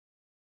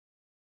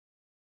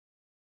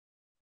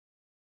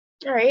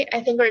All right, I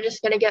think we're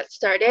just going to get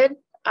started.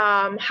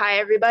 Hi,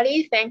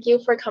 everybody. Thank you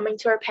for coming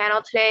to our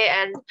panel today,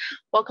 and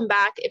welcome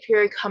back if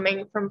you're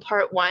coming from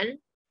part one.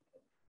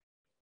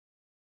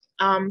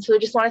 So we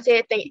just want to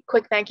say a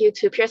quick thank you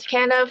to Pearson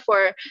Canada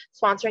for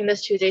sponsoring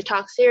this Tuesday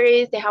Talk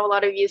series. They have a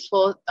lot of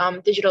useful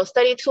digital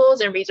study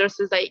tools and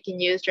resources that you can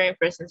use during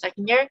first and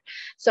second year.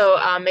 So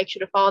make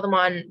sure to follow them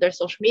on their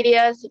social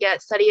medias to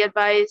get study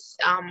advice,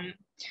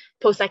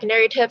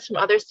 post-secondary tips from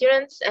other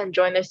students, and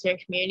join their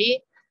student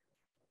community.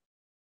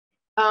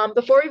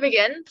 Before we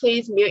begin,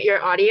 please mute your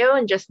audio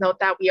and just note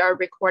that we are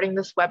recording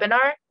this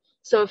webinar.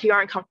 So if you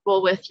aren't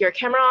comfortable with your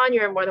camera on,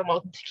 you're more than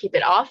welcome to keep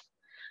it off.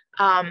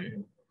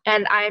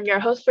 And I am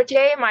your host for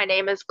today. My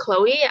name is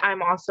Chloe.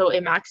 I'm also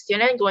a Mac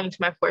student going into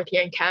my fourth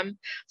year in Chem.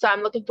 So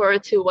I'm looking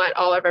forward to what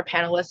all of our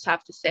panelists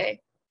have to say.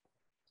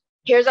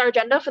 Here's our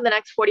agenda for the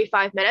next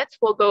 45 minutes.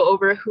 We'll go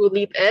over who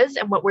LEAP is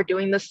and what we're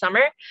doing this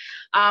summer.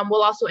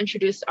 We'll also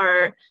introduce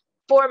our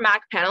 4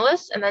 Mac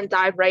panelists and then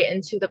dive right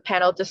into the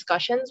panel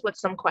discussions with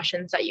some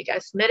questions that you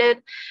guys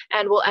submitted.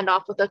 And we'll end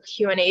off with a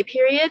Q&A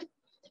period.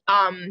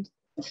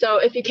 So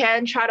if you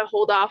can, try to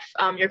hold off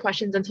your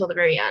questions until the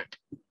very end.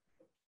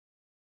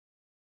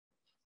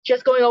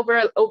 Just going over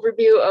an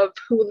overview of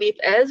who LEAP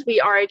is,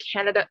 we are a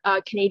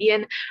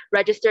Canadian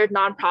registered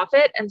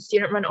nonprofit and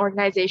student-run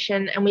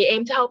organization, and we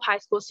aim to help high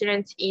school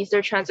students ease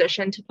their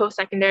transition to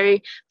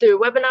post-secondary through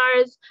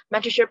webinars,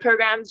 mentorship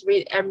programs,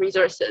 and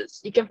resources.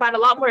 You can find a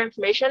lot more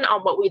information on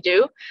what we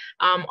do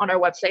on our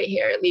website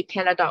here at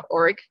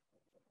leapcanada.org.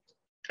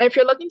 And if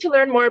you're looking to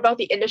learn more about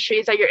the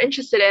industries that you're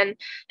interested in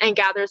and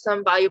gather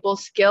some valuable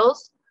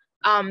skills,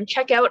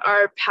 check out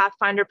our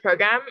Pathfinder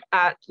program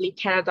at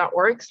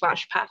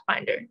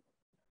leapcanada.org/Pathfinder.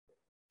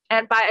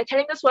 And by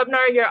attending this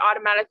webinar, you're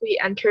automatically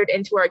entered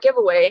into our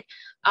giveaway.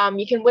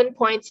 You can win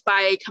points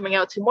by coming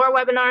out to more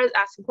webinars,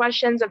 asking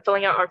questions, and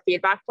filling out our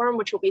feedback form,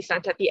 which will be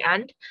sent at the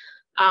end.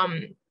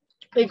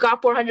 We've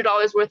got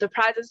 $400 worth of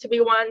prizes to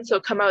be won,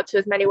 so come out to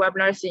as many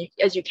webinars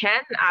as you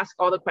can and ask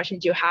all the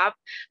questions you have,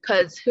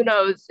 because who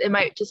knows, it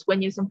might just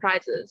win you some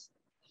prizes.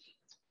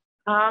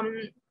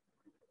 To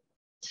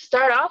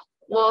start off,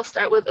 we'll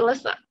start with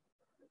Alyssa.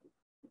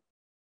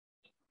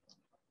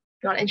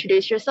 You want to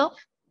introduce yourself?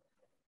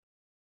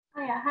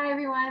 Oh yeah, hi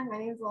everyone, my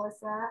name is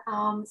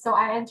Alyssa. So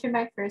I entered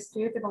my first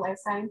year through the Life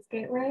Science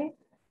Gateway,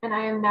 and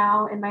I am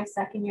now in my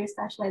second year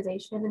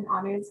specialization in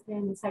honors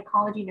in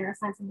psychology,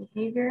 neuroscience, and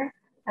behavior.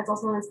 That's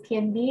also known as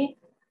PNB.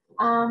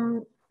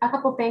 A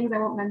couple things I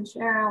won't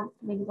mention, I'll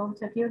maybe go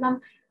into a few of them.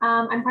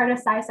 I'm part of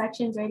Sci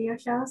Section's radio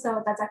show,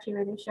 so that's actually a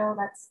radio show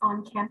that's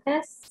on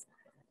campus.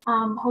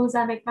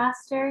 Hosa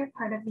McMaster,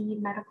 part of the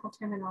medical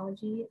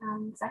terminology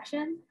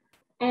section.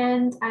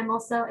 And I'm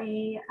also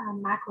a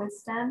Mac with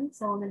STEM,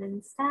 so Women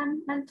in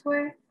STEM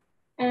mentor.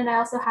 And I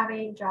also have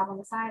a job on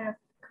the side of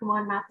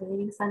Kumon Math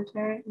Learning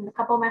Center. And a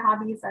couple of my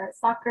hobbies are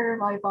soccer,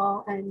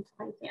 volleyball, and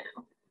playing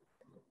piano.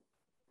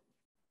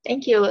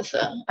 Thank you,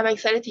 Alyssa. I'm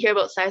excited to hear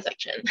about Sci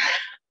Section.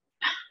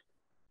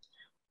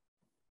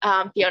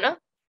 Fiona?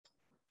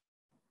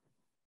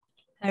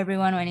 Hi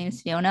everyone, my name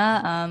is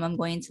Fiona. I'm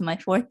going into my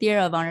fourth year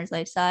of Honors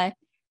Life Sci,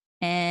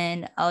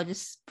 and I'll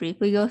just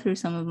briefly go through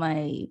some of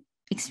my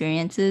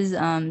experiences.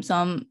 So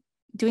I'm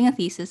doing a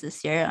thesis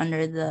this year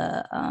under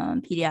the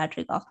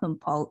pediatric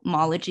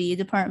ophthalmology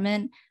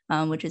department,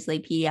 which is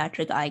like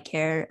pediatric eye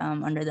care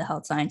under the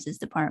health sciences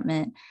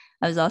department.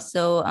 I was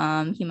also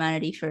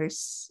Humanity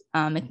First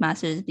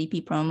McMaster's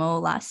VP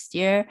promo last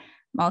year.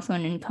 I'm also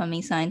an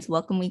incoming Science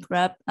Welcome Week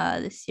rep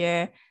this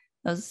year.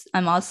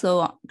 I'm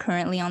also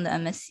currently on the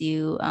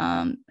MSU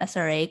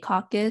SRA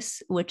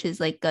caucus, which is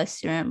like a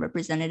student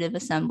representative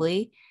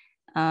assembly.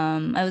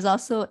 I was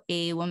also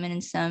a Women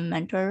in STEM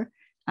mentor.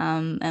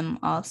 I'm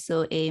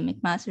also a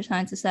McMaster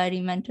Science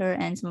Society mentor,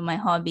 and some of my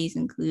hobbies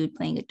include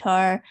playing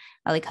guitar.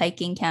 I like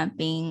hiking,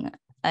 camping.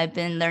 I've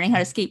been learning how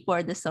to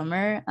skateboard this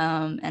summer,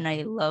 and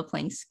I love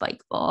playing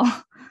spike ball.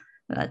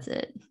 That's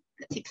it.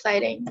 That's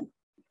exciting.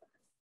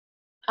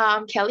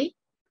 Kelly?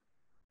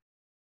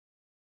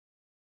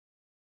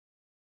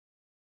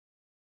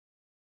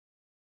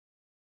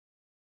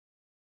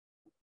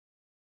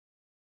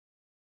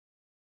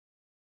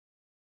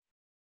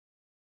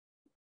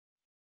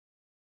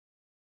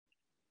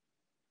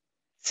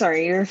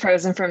 Sorry, you're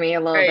frozen for me a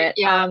little bit.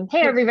 Yeah.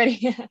 Hey,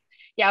 everybody.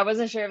 Yeah, I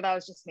wasn't sure if that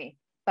was just me.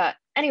 But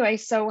anyway,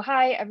 so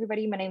hi,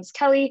 everybody. My name is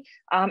Kelly.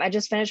 I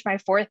just finished my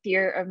fourth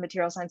year of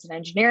material science and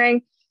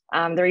engineering.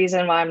 The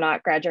reason why I'm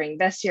not graduating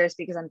this year is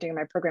because I'm doing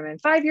my program in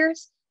 5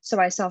 years. So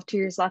I still have 2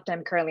 years left.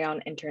 I'm currently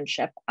on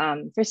internship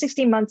for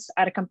 16 months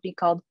at a company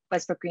called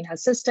Westbrook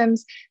Greenhouse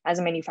Systems as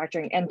a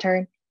manufacturing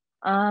intern.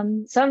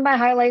 Some of my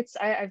highlights,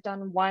 I've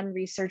done one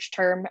research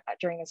term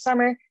during the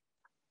summer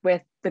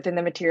within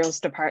the materials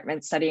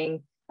department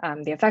studying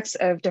the effects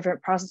of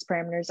different process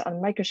parameters on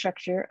the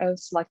microstructure of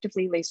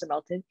selectively laser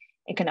melted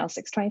Inconel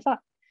 625.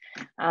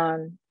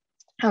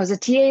 I was a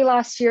TA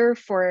last year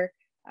for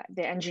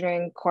the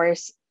engineering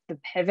course, the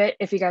Pivot,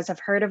 if you guys have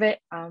heard of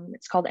it.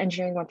 It's called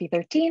Engineering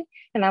 1P13,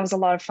 and that was a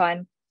lot of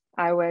fun.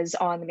 I was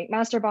on the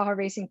McMaster Baja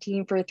racing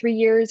team for 3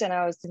 years, and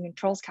I was the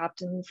controls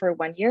captain for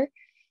 1 year.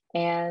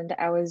 And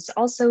I was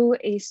also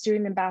a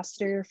student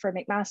ambassador for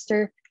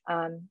McMaster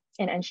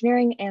in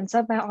engineering, and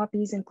some of my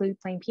hobbies include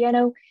playing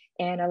piano,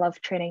 and I love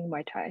training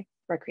Muay Thai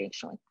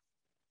recreationally.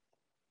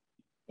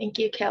 Thank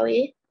you,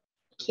 Kelly.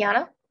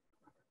 Kiana?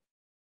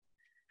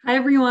 Hi,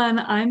 everyone.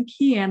 I'm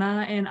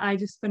Kiana, and I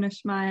just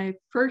finished my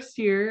first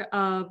year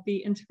of the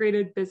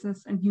Integrated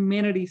Business and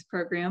Humanities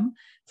program.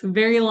 It's a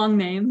very long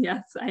name.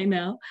 Yes, I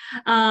know.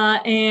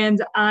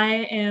 And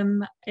I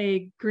am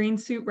a green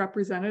suit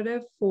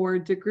representative for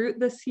DeGroote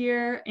this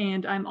year,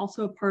 and I'm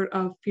also a part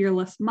of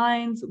Fearless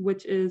Minds,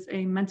 which is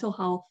a mental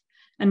health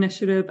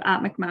initiative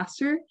at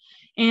McMaster.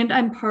 And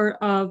I'm part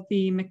of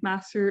the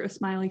McMaster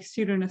Smiley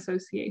Student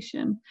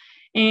Association.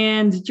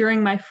 And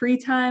during my free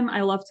time,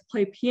 I love to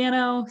play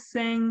piano,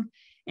 sing,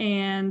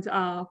 and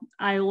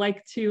I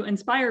like to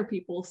inspire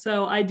people.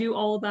 So I do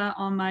all of that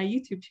on my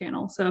YouTube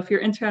channel. So if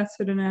you're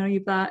interested in any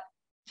of that,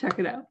 check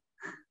it out.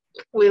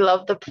 We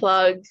love the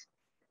plug.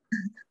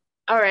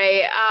 All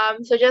right,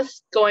 so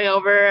just going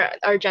over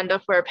our agenda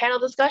for a panel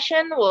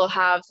discussion, we'll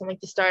have something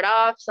to start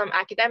off, some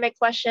academic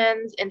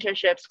questions,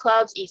 internships,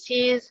 clubs,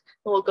 ECs,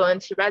 we'll go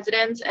into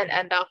residence and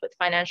end off with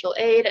financial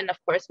aid. And of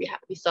course,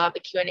 we still have the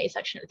Q&A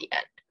section at the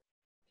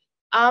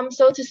end.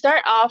 So to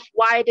start off,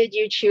 why did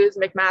you choose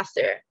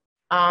McMaster?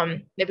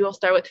 Maybe we'll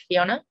start with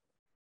Fiona.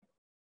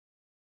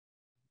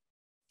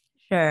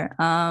 Sure.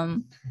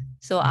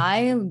 So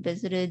I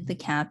visited the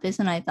campus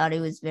and I thought it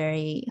was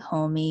very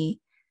homey.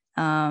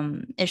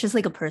 It's just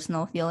like a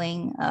personal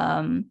feeling.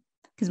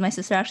 Because my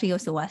sister actually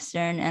goes to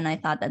Western and I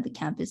thought that the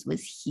campus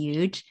was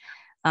huge.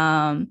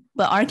 But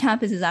our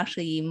campus is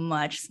actually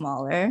much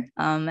smaller.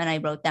 And I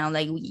wrote down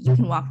like you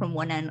can walk from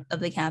one end of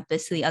the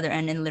campus to the other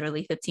end in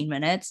literally 15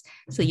 minutes.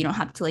 So you don't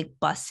have to like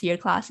bus to your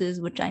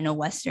classes, which I know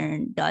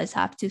Western does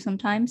have to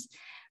sometimes.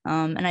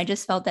 And I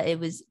just felt that it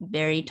was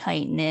very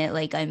tight knit.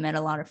 Like I met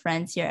a lot of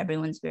friends here.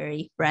 Everyone's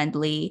very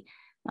friendly.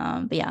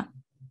 But yeah.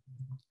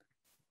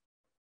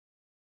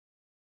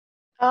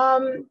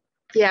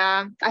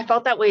 Yeah, I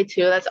felt that way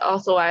too. That's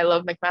also why I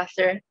love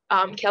McMaster.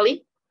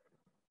 Kelly?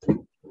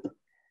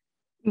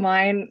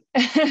 Mine,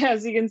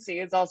 as you can see,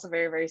 is also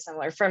very, very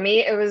similar. For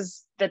me, it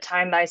was the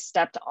time that I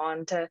stepped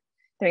onto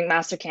the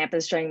McMaster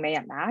campus during May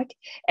at Mac.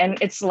 And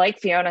it's like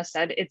Fiona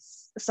said,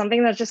 it's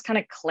something that just kind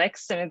of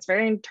clicks and it's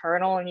very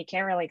internal and you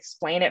can't really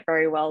explain it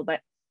very well,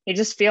 but you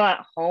just feel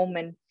at home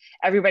and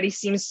everybody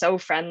seems so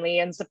friendly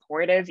and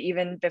supportive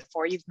even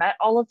before you've met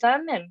all of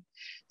them. And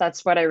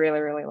that's what I really,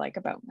 really like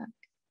about Mac.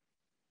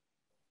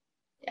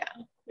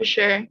 Yeah, for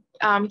sure.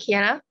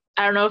 Kiana,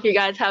 I don't know if you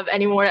guys have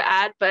any more to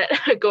add, but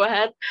go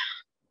ahead.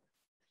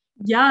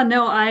 Yeah,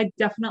 no, I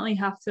definitely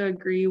have to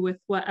agree with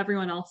what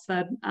everyone else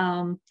said.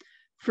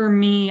 For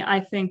me,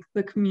 I think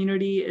the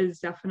community is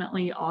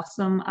definitely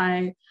awesome.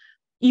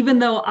 Even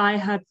though I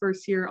had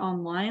first year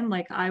online,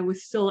 like I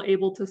was still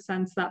able to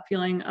sense that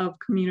feeling of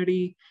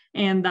community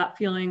and that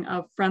feeling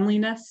of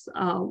friendliness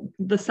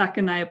the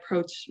second I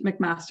approached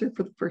McMaster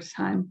for the first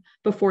time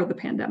before the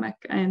pandemic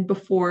and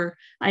before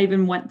I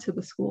even went to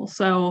the school.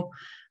 So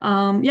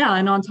yeah,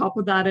 and on top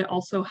of that, it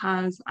also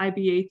has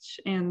IBH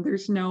and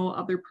there's no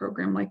other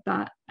program like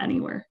that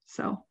anywhere.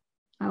 So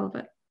I love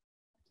it.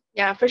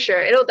 Yeah, for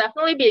sure. It'll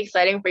definitely be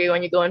exciting for you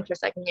when you go in for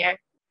second year.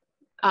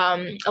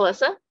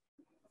 Alyssa?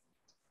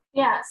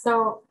 Yeah,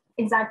 so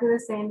exactly the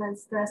same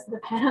as the rest of the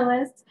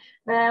panelists,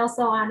 but I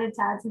also wanted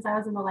to add, since I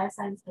was in the life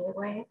science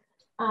gateway,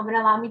 it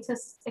allowed me to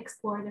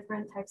explore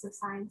different types of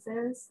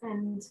sciences,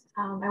 and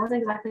I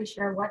wasn't exactly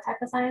sure what type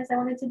of science I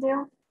wanted to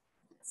do.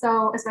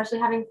 So especially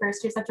having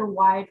first year such a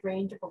wide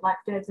range of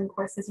electives and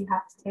courses you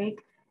have to take,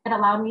 it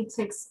allowed me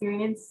to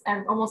experience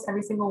almost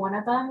every single one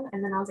of them,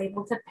 and then I was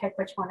able to pick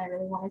which one I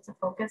really wanted to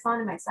focus on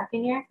in my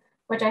second year,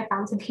 which I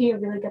found to be a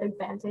really good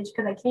advantage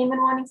because I came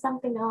in wanting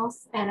something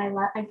else and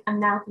I'm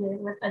now here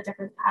with a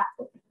different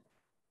pathway.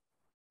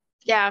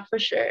 Yeah, for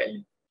sure.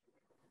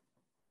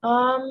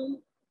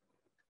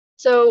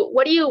 So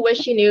what do you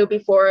wish you knew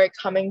before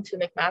coming to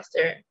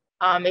McMaster?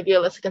 Maybe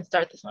Alyssa can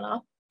start this one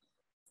off.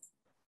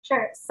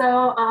 Sure.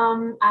 So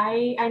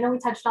I know we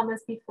touched on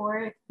this before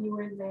if you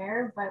were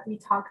there, but we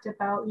talked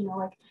about,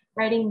 like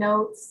writing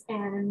notes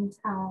and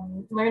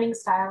learning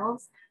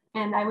styles.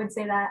 And I would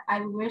say that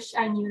I wish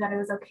I knew that it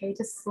was okay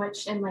to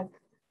switch and like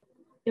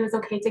it was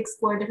okay to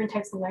explore different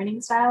types of learning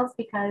styles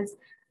because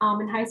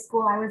in high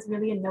school I was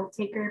really a note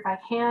taker by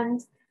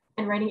hand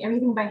and writing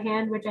everything by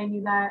hand, which I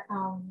knew that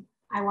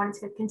I wanted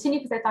to continue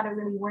because I thought it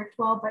really worked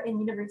well, but in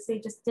university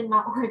it just did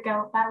not work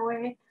out that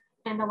way.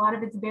 And a lot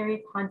of it's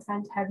very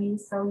content heavy,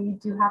 so you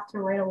do have to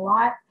write a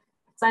lot.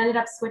 So I ended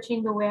up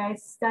switching the way I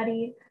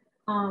study.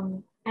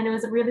 And it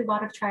was a really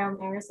lot of trial and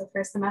error. So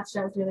first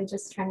semester, I was really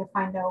just trying to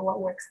find out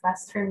what works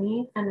best for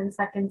me. And then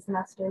second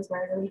semester is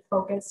where I really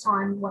focused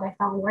on what I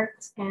found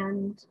worked.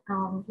 And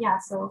yeah,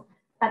 so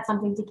that's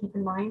something to keep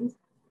in mind.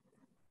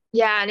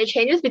 Yeah, and it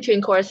changes between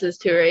courses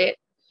too, right?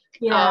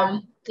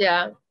 Yeah.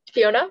 Yeah.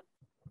 Fiona?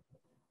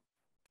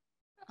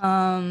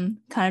 Kind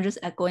of just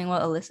echoing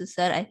what Alyssa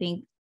said, I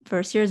think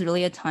first year is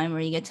really a time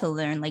where you get to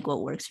learn like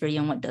what works for you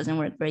and what doesn't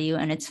work for you.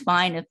 And it's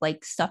fine if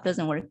like stuff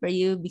doesn't work for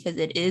you, because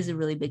it is a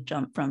really big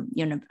jump from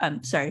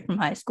from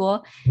high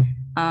school.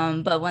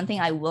 But one thing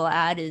I will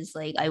add is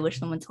like, I wish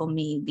someone told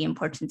me the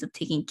importance of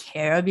taking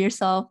care of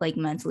yourself, like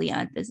mentally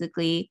and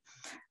physically.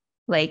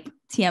 Like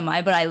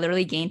TMI, but I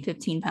literally gained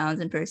 15 pounds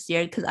in first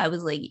year because I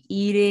was like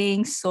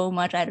eating so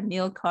much. I had a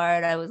meal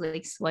card. I was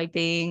like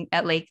swiping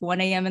at like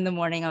 1 a.m. in the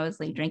morning. I was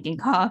like drinking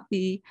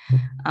coffee,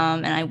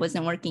 and I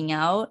wasn't working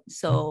out.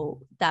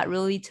 So that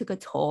really took a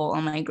toll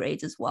on my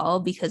grades as well,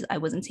 because I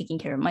wasn't taking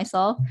care of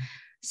myself.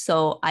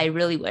 So I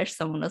really wish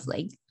someone was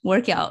like,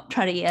 work out,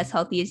 try to get as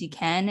healthy as you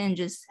can, and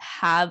just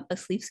have a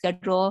sleep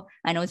schedule.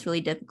 I know it's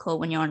really difficult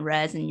when you're on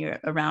res and you're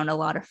around a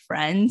lot of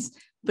friends,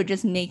 but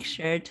just make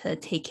sure to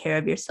take care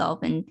of yourself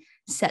and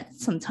set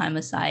some time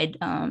aside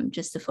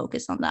just to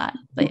focus on that.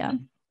 But yeah.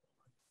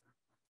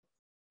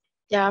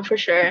 Yeah, for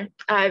sure.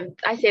 I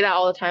say that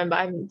all the time, but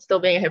I'm still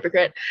being a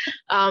hypocrite.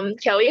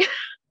 Kelly?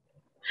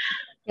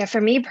 Yeah,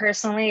 for me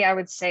personally, I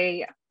would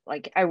say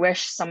like I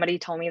wish somebody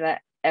told me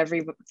that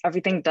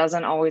everything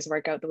doesn't always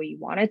work out the way you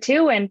want it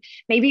to. And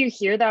maybe you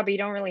hear that, but you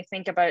don't really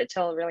think about it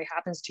till it really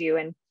happens to you.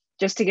 And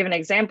just to give an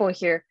example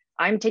here,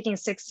 I'm taking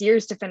 6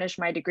 years to finish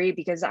my degree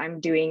because I'm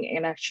doing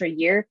an extra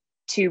year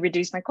to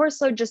reduce my course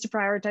load, just to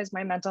prioritize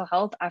my mental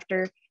health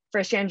after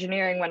first year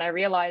engineering, when I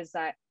realized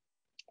that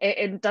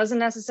it doesn't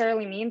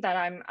necessarily mean that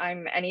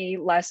I'm any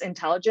less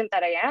intelligent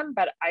that I am,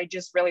 but I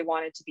just really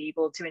wanted to be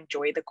able to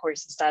enjoy the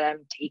courses that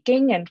I'm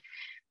taking and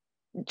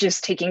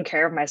just taking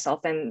care of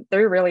myself. And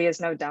there really is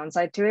no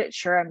downside to it.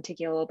 Sure, I'm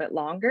taking a little bit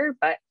longer,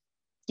 but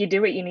you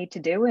do what you need to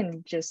do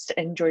and just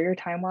enjoy your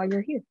time while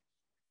you're here.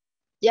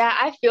 Yeah,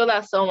 I feel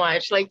that so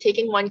much. Like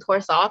taking one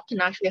course off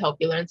can actually help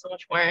you learn so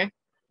much more.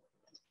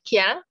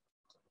 Kiana?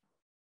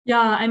 Yeah,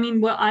 I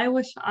mean, what I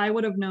wish I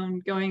would have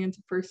known going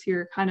into first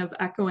year, kind of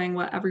echoing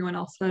what everyone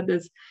else said,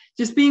 is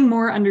just being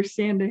more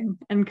understanding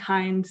and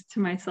kind to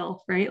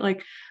myself, right?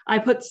 Like I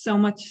put so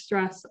much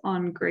stress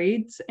on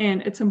grades,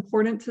 and it's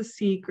important to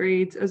see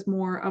grades as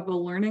more of a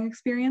learning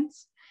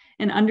experience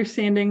and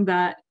understanding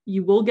that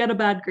you will get a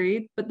bad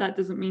grade, but that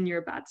doesn't mean you're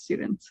a bad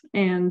student.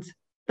 And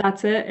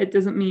that's it. It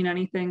doesn't mean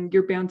anything.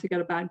 You're bound to get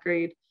a bad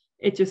grade.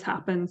 It just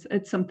happens.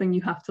 It's something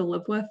you have to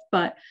live with,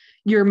 but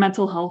your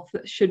mental health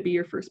should be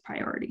your first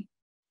priority.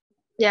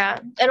 Yeah,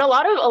 and a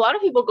lot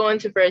of people go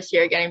into first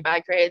year getting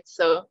bad grades,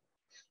 so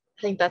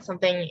I think that's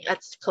something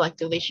that's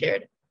collectively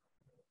shared.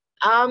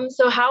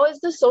 So how is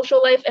the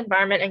social life,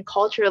 environment, and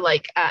culture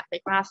like at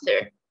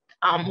McMaster?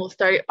 We'll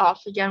start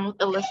off again with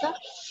Alyssa.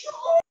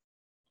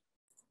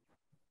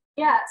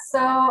 Yeah,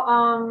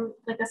 so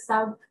like a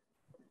sub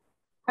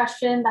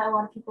question that a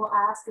lot of people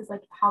ask is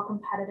like how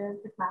competitive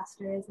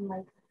McMaster is, and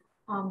like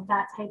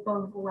that type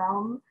of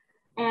realm.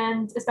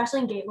 And especially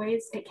in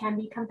gateways, it can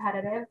be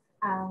competitive.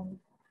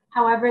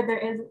 However, there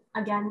is,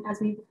 again, as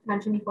we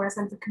mentioned before, a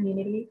sense of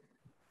community.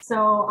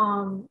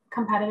 So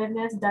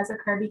competitiveness does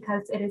occur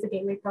because it is a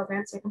gateway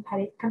program, so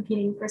you're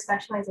competing for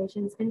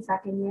specializations in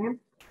second year.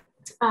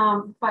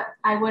 But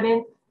I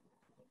wouldn't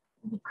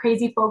be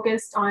crazy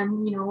focused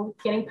on,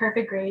 getting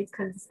perfect grades,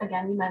 because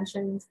again, we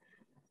mentioned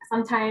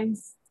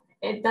sometimes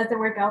it doesn't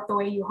work out the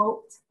way you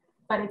hoped,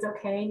 but it's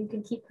okay. You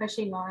can keep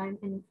pushing on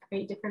and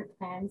create different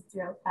plans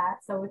throughout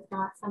that. So it's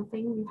not something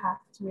you have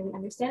to really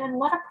understand. And a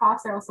lot of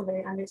profs are also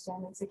very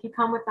understanding. So if you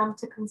come with them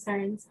to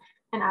concerns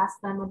and ask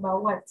them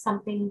about what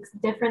something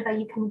different that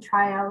you can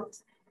try out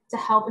to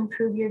help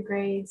improve your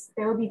grades,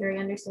 they will be very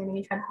understanding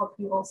and try to help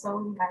you also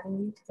in guiding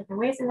you to different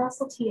ways. And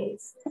also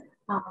TAs,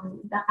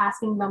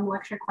 asking them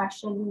lecture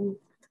questions,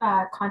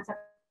 concept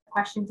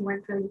questions you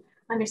weren't really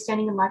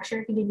understanding in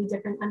lecture can give you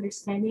different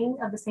understanding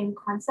of the same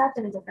concept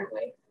in a different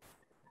way.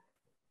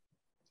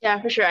 Yeah,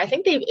 for sure. I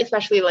think they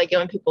especially like it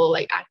when people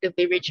like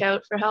actively reach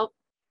out for help.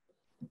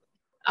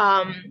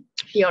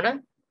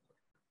 Fiona?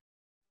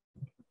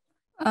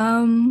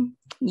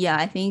 Yeah,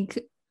 I think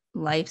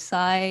Life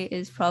Sci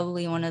is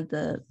probably one of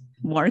the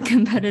more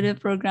competitive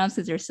programs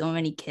because there's so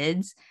many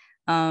kids.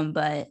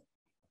 But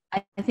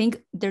I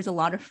think there's a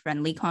lot of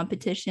friendly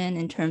competition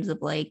in terms of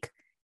like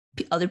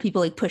other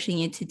people like pushing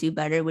you to do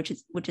better, which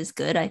is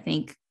good. I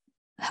think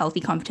healthy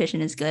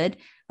competition is good.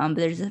 But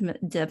there's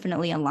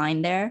definitely a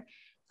line there.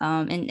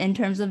 And in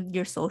terms of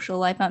your social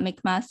life at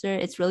McMaster,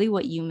 it's really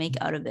what you make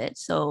out of it.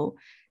 So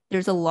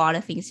there's a lot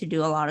of things to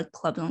do, a lot of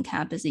clubs on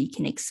campus that you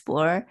can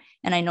explore.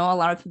 And I know a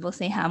lot of people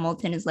say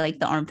Hamilton is like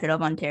the armpit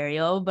of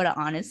Ontario, but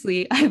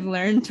honestly, I've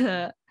learned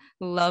to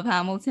love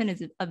Hamilton.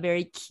 It's a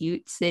very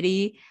cute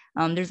city.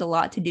 There's a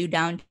lot to do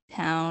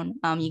downtown.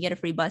 You get a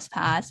free bus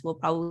pass. We'll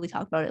probably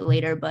talk about it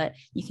later, but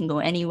you can go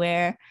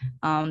anywhere.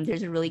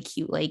 There's a really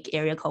cute like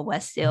area called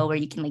Westdale where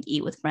you can like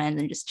eat with friends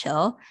and just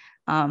chill.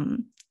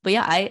 But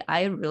yeah,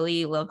 I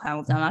really love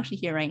Hamilton. I'm actually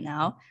here right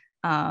now.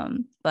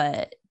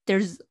 But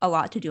there's a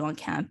lot to do on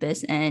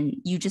campus, and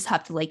you just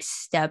have to like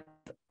step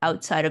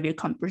outside of your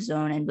comfort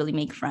zone and really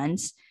make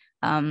friends,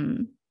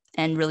 and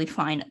really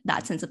find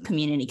that sense of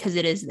community because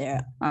it is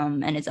there,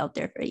 and it's out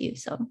there for you.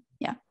 So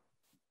yeah.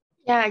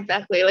 Yeah,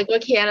 exactly. Like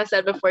what Kiana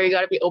said before, you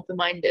got to be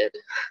open-minded.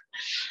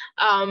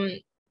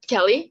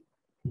 Kelly?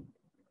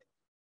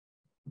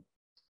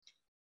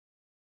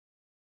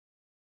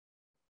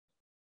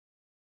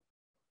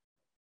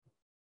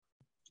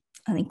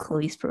 I think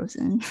Chloe's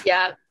frozen.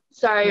 Yeah,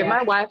 sorry, Yeah. my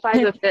Wi-Fi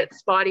is a bit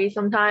spotty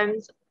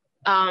sometimes.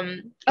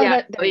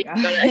 Yeah, there you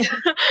go.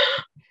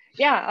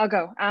 Yeah, I'll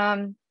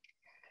go.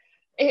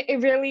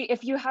 It really,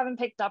 if you haven't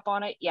picked up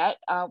on it yet,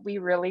 we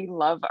really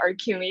love our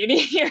community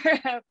here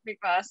at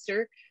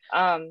McMaster.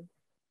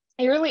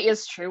 It really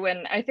is true.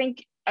 And I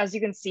think, as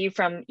you can see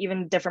from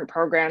even different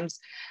programs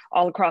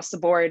all across the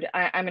board,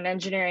 I'm in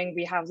engineering,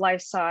 we have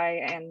life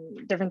sci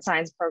and different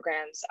science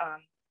programs.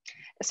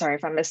 Sorry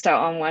if I missed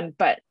out on one,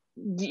 but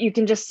you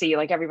can just see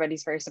like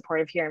everybody's very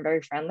supportive here and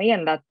very friendly.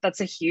 And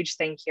that's a huge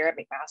thing here at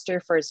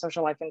McMaster for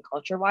social life and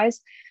culture wise.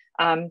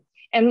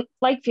 And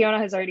like Fiona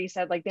has already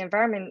said, like the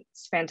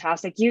environment's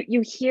fantastic.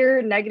 You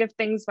hear negative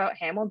things about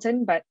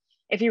Hamilton, but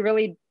if you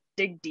really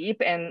dig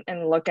deep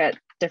and look at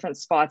different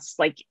spots,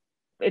 like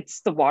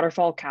it's the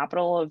waterfall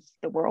capital of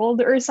the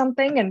world or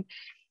something. And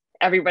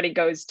everybody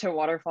goes to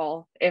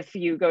waterfall. If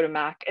you go to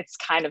Mac, it's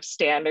kind of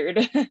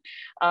standard.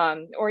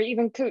 Or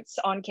even Coots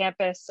on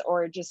campus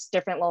or just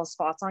different little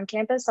spots on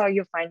campus. So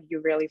you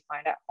really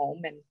find at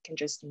home and can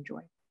just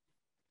enjoy.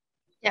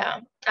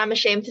 Yeah, I'm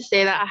ashamed to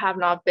say that I have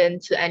not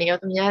been to any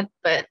of them yet,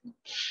 but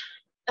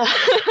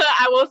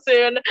I will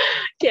soon.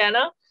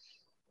 Kiana?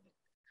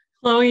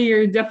 Chloe,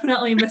 you're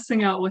definitely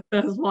missing out with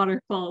those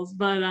waterfalls.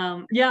 But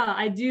yeah,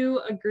 I do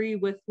agree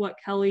with what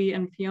Kelly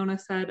and Fiona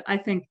said. I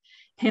think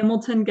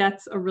Hamilton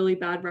gets a really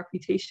bad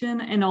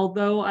reputation. And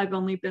although I've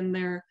only been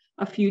there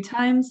a few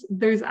times,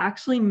 there's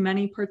actually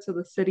many parts of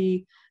the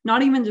city,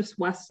 not even just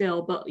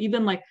Westdale, but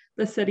even like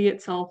the city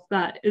itself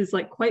that is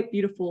like quite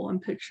beautiful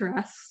and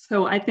picturesque.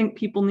 So I think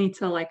people need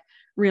to like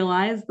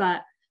realize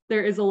that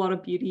there is a lot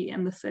of beauty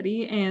in the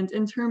city. And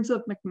in terms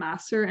of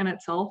McMaster in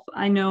itself,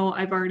 I know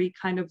I've already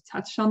kind of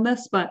touched on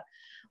this, but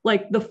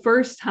like the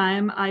first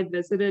time I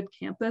visited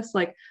campus,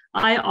 like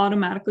I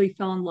automatically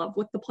fell in love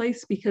with the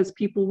place because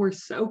people were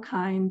so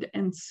kind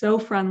and so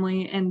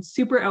friendly and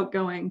super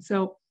outgoing.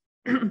 So,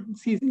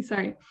 excuse me,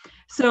 sorry.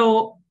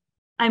 So,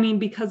 I mean,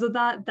 because of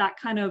that, that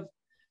kind of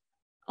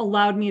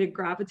allowed me to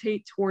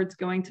gravitate towards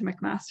going to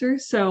McMaster.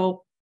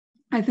 So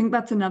I think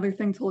that's another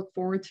thing to look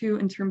forward to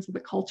in terms of the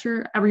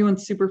culture.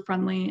 Everyone's super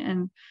friendly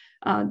and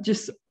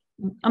just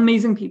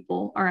amazing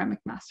people are at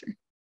McMaster.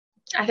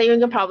 I think we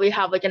can probably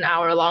have like an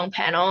hour-long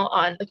panel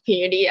on the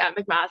community at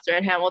McMaster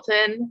and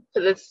Hamilton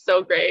because it's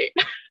so great.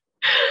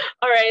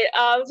 All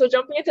right, so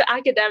jumping into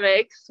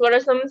academics, what are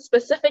some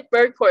specific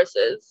bird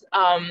courses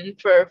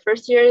for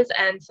first years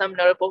and some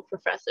notable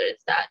professors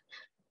that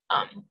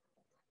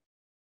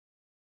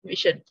we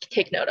should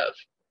take note of?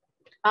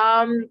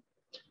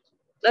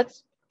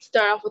 Let's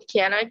start off with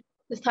Kiana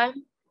this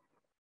time.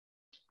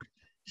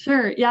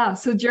 Sure. Yeah.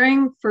 So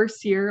during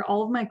first year,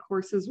 all of my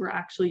courses were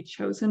actually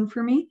chosen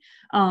for me.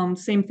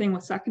 Same thing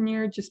with second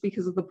year, just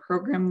because of the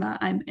program that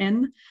I'm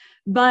in.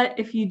 But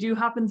if you do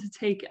happen to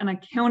take an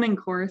accounting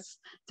course,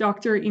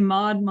 Dr.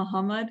 Imad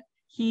Muhammad,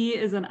 he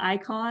is an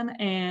icon,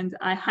 and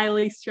I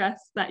highly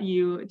stress that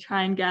you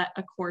try and get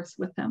a course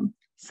with him.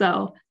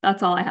 So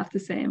that's all I have to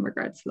say in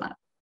regards to that.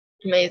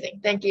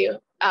 Amazing. Thank you.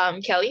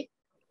 Kelly?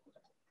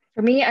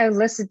 For me, I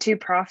listed two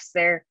profs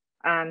there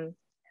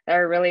that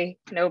are really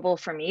notable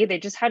for me. They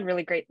just had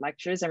really great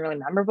lectures and really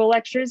memorable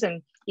lectures.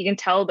 And you can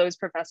tell those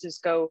professors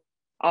go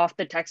off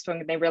the textbook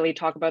and they really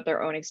talk about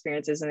their own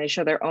experiences and they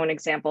show their own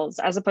examples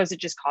as opposed to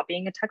just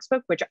copying a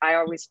textbook, which I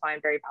always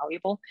find very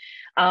valuable.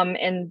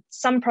 And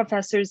some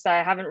professors that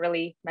I haven't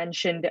really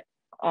mentioned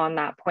on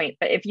that point,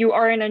 but if you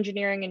are in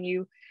engineering and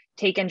you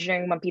take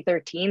engineering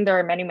 1P13, there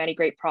are many, many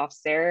great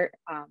profs there.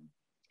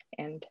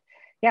 And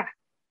yeah.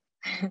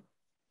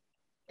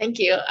 Thank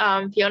you.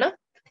 Fiona?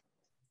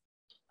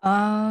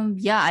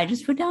 Yeah, I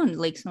just put down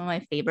like some of my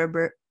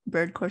favorite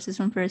bird courses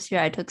from first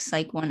year. I took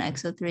Psych 1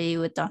 Exo 3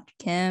 with Dr.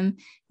 Kim,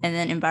 and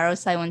then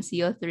EnviroSci 1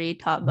 CO3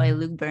 taught by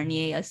Luc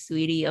Bernier, a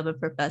sweetie of a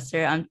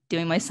professor. I'm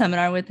doing my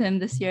seminar with him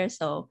this year,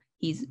 so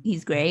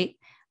he's great.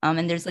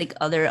 And there's like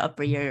other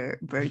upper year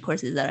bird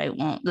courses that I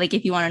won't, like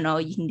if you want to know,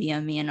 you can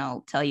DM me and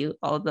I'll tell you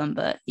all of them,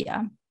 but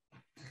yeah.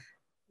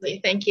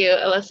 Thank you.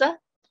 Alyssa?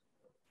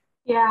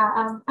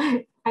 Yeah,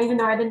 even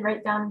though I didn't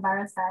write down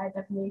EnviroSci, I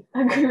definitely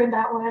agree with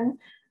that one.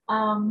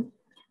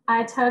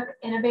 I took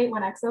Innovate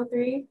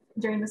 1X03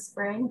 during the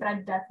spring, but I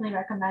definitely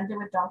recommend it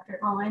with Dr.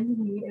 Owen.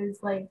 He is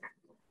like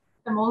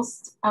the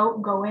most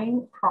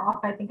outgoing prof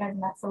I think I've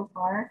met so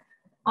far.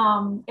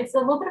 It's a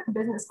little bit of a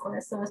business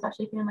course, so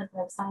especially if you're in like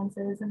life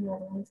sciences and you're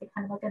willing to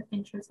kind of like an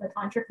interest like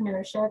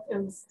entrepreneurship, it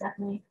was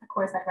definitely a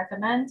course I'd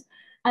recommend.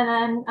 And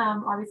then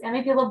obviously I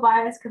may be a little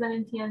biased because I'm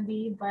in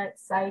PNB, but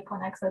Psych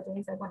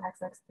 1X03, Psych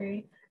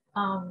 1X3,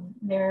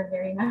 they're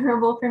very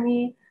memorable for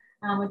me.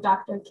 With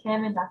Dr.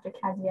 Kim and Dr.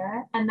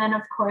 Kadia. And then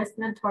of course,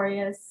 the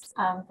notorious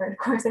bird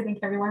course, I think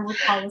everyone would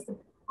call this the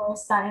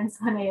course Science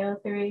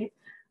 1A03.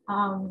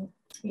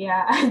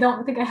 Yeah, I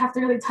don't think I have to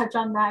really touch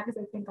on that because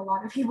I think a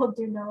lot of people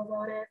do know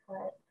about it,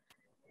 but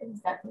it's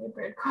definitely a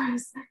bird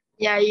course.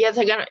 Yeah, you guys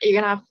are you're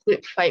gonna have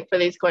to fight for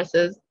these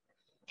courses.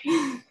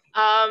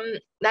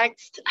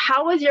 Next,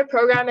 how was your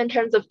program in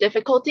terms of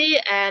difficulty,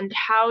 and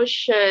how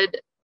should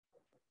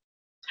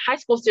high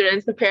school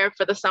students prepare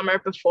for the summer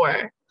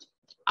before?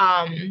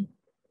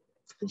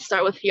 Let's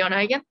start with Fiona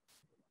again.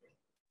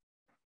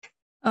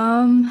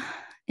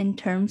 In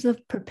terms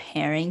of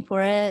preparing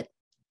for it,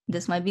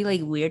 this might be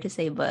like weird to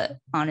say, but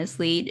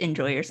honestly,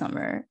 enjoy your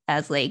summer.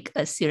 As like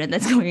a student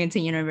that's going into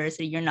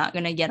university, you're not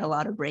going to get a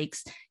lot of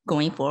breaks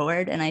going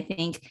forward. And I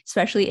think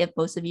especially if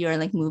most of you are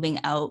like moving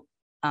out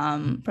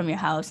from your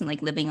house and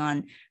like living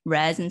on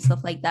res and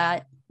stuff like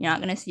that, you're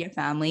not going to see your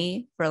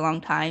family for a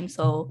long time.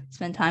 So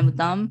spend time with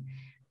them.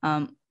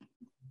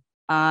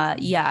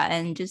 Yeah,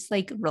 and just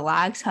like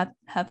relax, have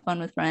fun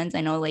with friends.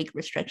 I know like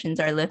restrictions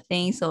are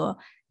lifting, so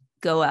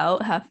go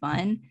out, have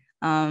fun.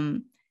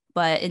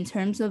 But in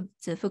terms of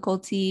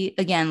difficulty,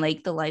 again,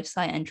 like the life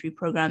sci entry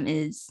program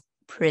is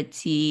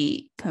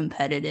pretty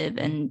competitive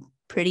and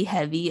pretty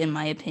heavy, in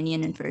my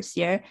opinion, in first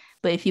year.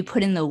 But if you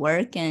put in the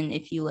work and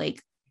if you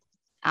like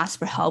ask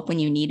for help when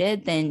you need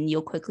it, then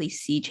you'll quickly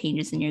see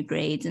changes in your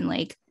grades. And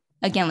like,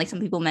 again, like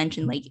some people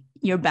mentioned, like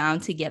you're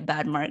bound to get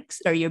bad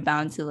marks or you're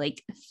bound to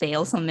like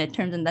fail some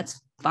midterms, and that's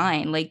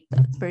fine. Like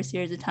the first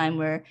year is a time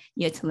where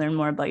you have to learn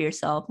more about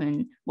yourself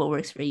and what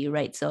works for you,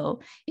 right? So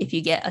if you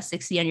get a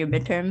 60 on your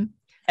midterm,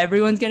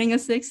 everyone's getting a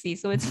 60,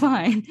 so it's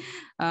fine.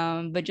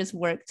 But just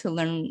work to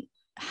learn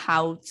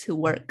how to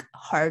work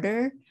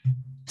harder.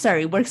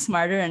 Sorry, work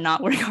smarter and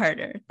not work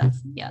harder.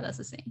 That's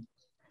the same.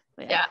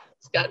 Yeah,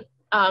 it's good.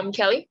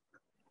 Kelly?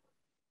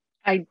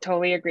 I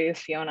totally agree with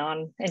Fiona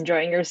on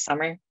enjoying your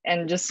summer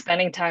and just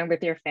spending time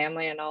with your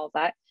family and all of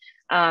that.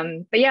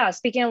 But yeah,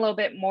 speaking a little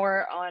bit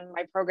more on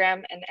my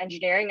program and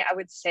engineering, I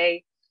would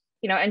say,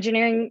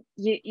 engineering,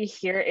 you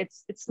hear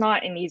it's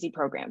not an easy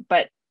program,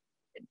 but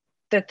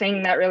the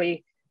thing that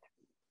really,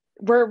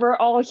 we're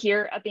all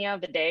here at the end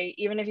of the day.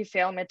 Even if you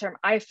fail midterm,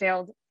 I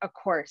failed a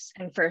course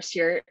in first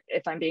year,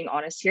 if I'm being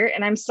honest here,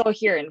 and I'm still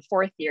here in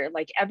fourth year.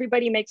 Like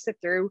everybody makes it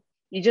through.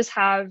 You just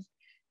have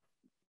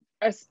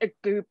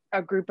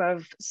a group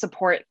of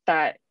support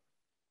that,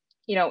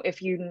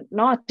 if you're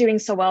not doing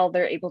so well,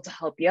 they're able to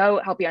help you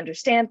out, help you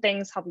understand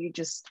things, help you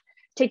just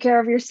take care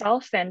of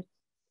yourself. And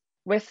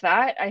with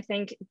that, I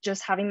think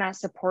just having that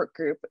support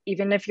group,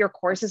 even if your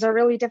courses are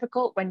really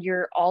difficult, when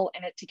you're all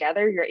in it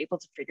together, you're able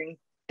to figure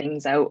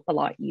things out a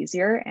lot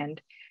easier.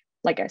 And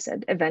like I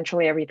said,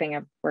 eventually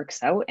everything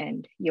works out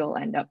and you'll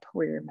end up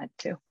where you're meant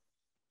to.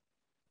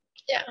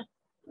 Yeah,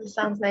 that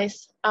sounds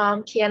nice.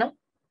 Kiana?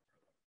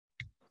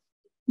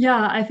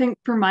 Yeah, I think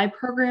for my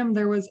program,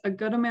 there was a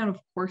good amount of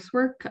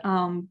coursework,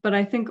 but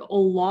I think a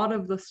lot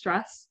of the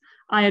stress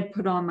I had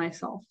put on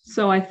myself.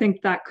 So I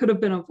think that could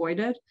have been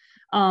avoided.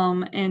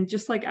 And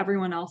just like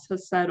everyone else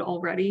has said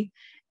already,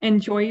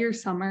 enjoy your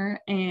summer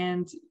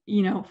and,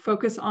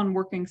 focus on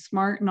working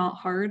smart, not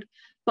hard.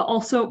 But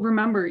also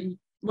remember,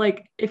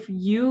 like if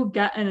you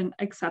get an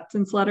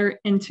acceptance letter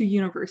into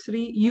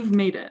university, you've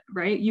made it,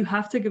 right? You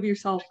have to give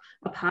yourself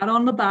a pat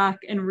on the back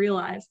and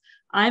realize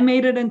I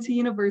made it into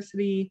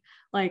university.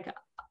 Like,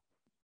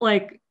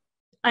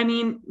 I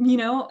mean,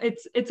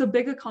 it's a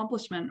big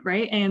accomplishment,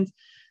 right? And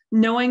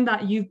knowing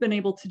that you've been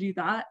able to do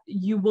that,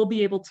 you will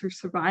be able to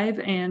survive.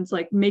 And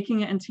like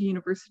making it into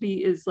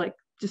university is like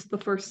just the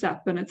first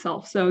step in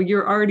itself. So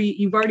you've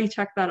already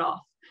checked that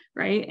off,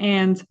 right?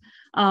 And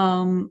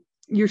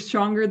you're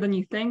stronger than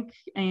you think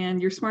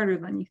and you're smarter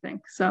than you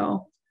think.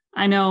 So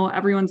I know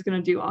everyone's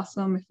going to do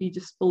awesome if you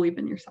just believe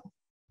in yourself.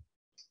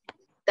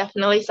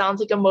 Definitely sounds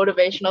like a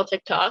motivational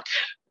TikTok.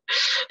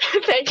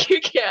 Thank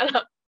you,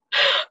 Kiana.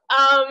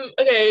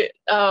 Okay.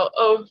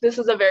 This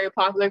is a very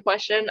popular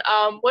question.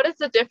 What is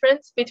the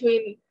difference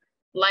between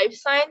life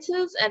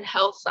sciences and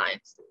health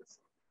sciences?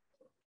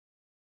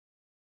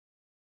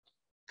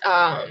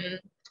 I'm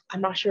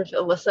not sure if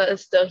Alyssa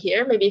is still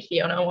here. Maybe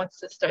Fiona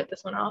wants to start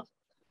this one off.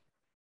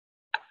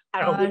 I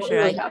don't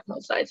really have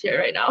health science here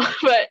right now,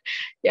 but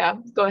yeah,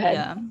 go ahead.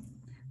 Yeah.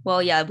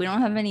 Well, yeah, we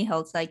don't have any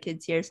health sci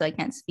kids here, so I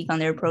can't speak on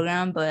their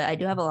program, but I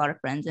do have a lot of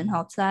friends in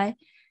health sci.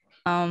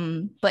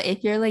 But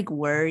if you're like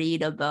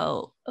worried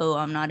about,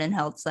 I'm not in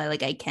health sci,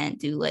 like I can't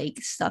do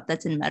like stuff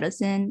that's in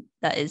medicine,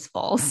 that is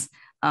false.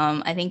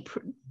 I think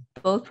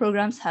both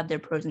programs have their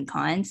pros and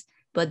cons,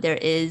 but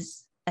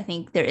I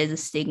think there is a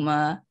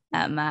stigma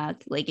at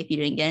Mac, like if you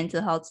didn't get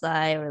into health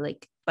sci or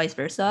like vice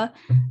versa.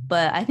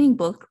 But I think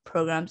both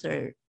programs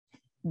are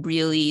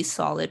really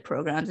solid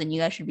programs and you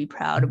guys should be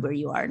proud of where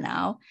you are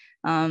now.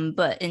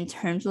 But in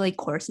terms of like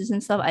courses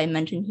and stuff, I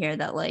mentioned here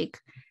that like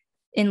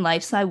in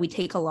life sci we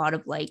take a lot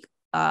of like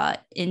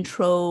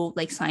intro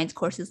like science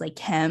courses like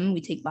chem,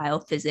 we take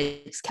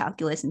biophysics,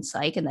 calculus, and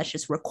psych, and that's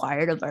just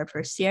required of our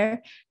first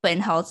year. But in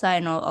health sci, I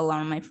know a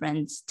lot of my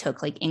friends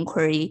took like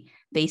inquiry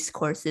based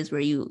courses where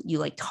you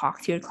like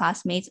talk to your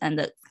classmates, and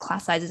the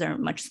class sizes are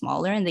much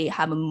smaller and they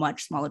have a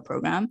much smaller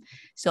program.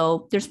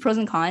 So there's pros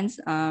and cons.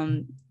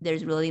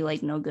 There's really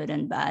like no good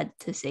and bad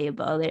to say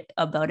about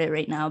it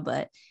right now,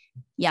 but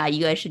yeah,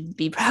 you guys should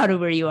be proud of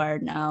where you are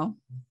now.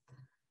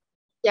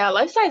 Yeah,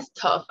 life science is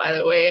tough, by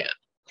the way.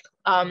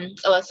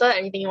 Alyssa,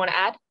 anything you want to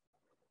add?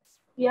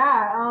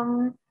 Yeah,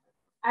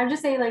 I would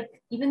just say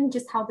like even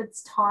just how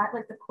it's taught,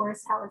 like the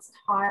course, how it's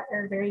taught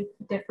are very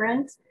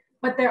different,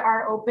 but there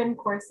are open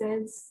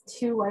courses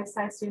to life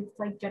science students,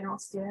 like general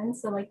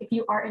students. So like if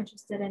you are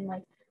interested in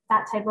like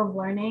that type of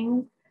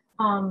learning,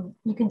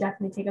 you can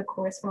definitely take a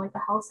course from like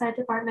the health science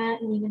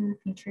department, and even in the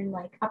future in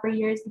like upper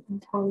years, you can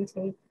totally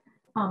take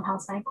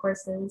health science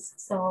courses.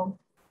 So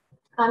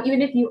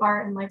even if you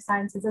are in life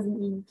sciences, doesn't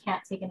mean you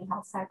can't take any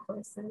health science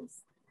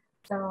courses.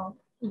 So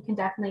you can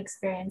definitely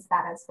experience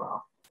that as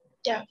well.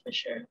 Yeah, for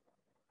sure.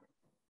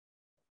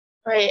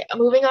 All right,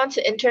 moving on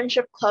to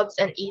internship clubs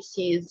and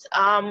ECs.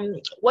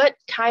 What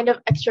kind of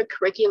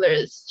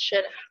extracurriculars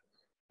should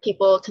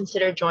people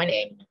consider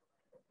joining?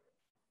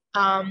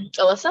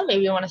 Alyssa,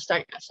 maybe you want to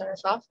start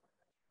us off?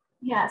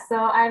 Yeah, so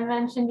I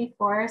mentioned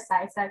before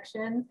Sci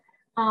Section.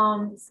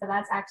 So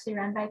that's actually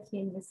run by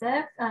Kian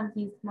Yusuf.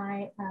 He's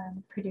my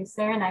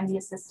producer, and I'm the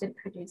assistant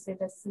producer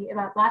this year,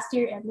 about last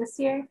year and this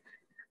year.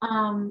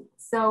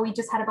 So we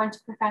just had a bunch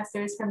of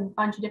professors from a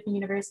bunch of different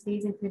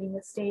universities, including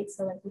the state.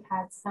 So like we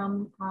had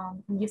some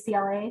from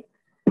UCLA,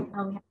 we had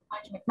a bunch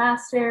at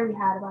McMaster, we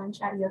had a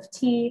bunch at U of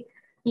T,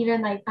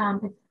 even like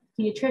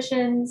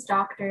pediatricians,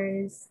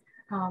 doctors,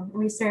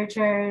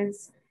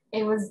 researchers.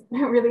 It was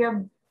really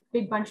a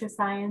big bunch of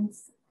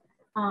science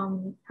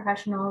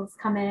professionals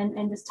come in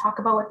and just talk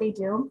about what they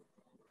do.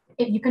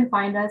 If you can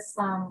find us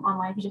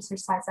online, if you just search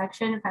Sci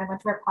Section and find a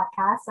bunch of our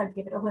podcasts, I'd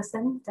give it a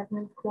listen.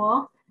 Definitely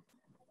cool.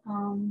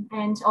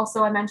 And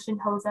also I mentioned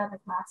HOSA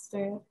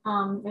McMaster.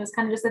 It was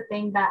kind of just a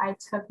thing that I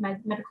took my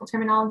medical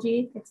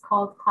terminology. It's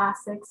called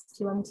Classics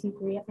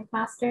 2MT3 at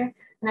McMaster.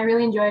 And I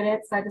really enjoyed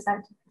it. So I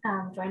decided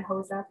to join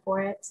HOSA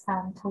for it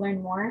to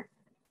learn more.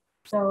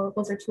 So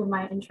those are two of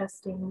my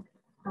interesting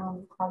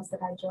clubs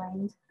that I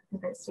joined in the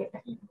first year.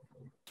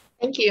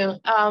 Thank you.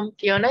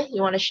 Fiona,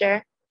 you want to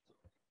share?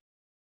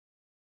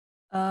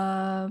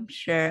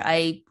 Sure.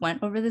 I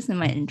went over this in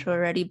my intro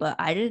already, but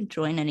I didn't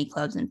join any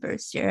clubs in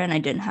first year, and I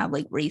didn't have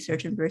like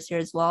research in first year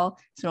as well.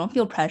 So don't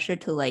feel pressure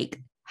to like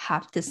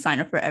have to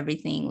sign up for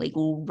everything like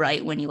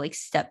right when you like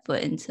step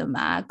foot into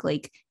Mac.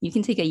 Like you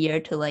can take a year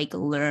to like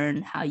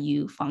learn how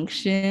you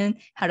function,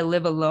 how to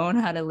live alone,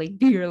 how to like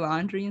do your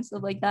laundry and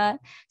stuff like that.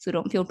 So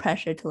don't feel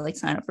pressure to like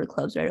sign up for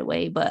clubs right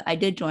away. But I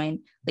did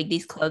join like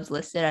these clubs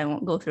listed. I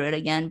won't go through it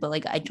again, but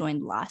like I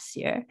joined last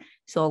year.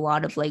 So a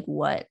lot of like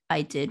what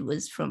I did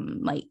was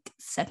from like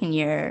second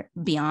year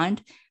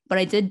beyond. But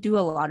I did do a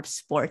lot of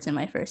sports in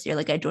my first year.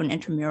 Like I joined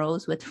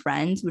intramurals with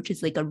friends, which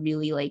is like a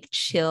really like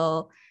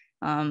chill,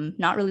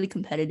 not really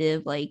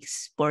competitive like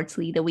sports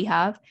league that we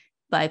have.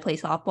 But I play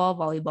softball,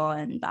 volleyball,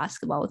 and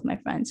basketball with my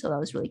friends. So that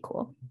was really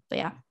cool. But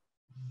yeah.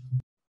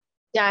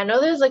 Yeah, I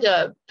know there's like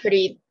a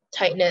pretty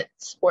tight-knit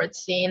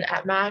sports scene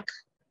at Mac.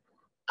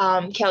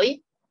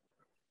 Kelly?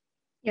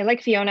 Yeah,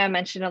 like Fiona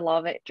mentioned a lot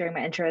of it during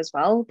my intro as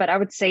well, but I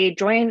would say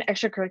join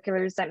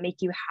extracurriculars that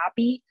make you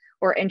happy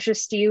or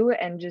interest you,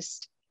 and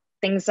just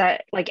things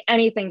that like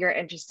anything you're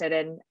interested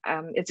in.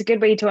 It's a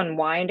good way to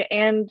unwind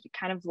and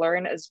kind of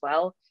learn as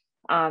well,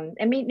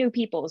 and meet new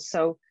people.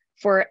 So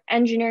for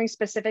engineering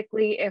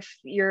specifically, if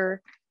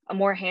you're a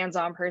more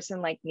hands-on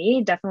person like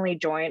me, definitely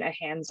join a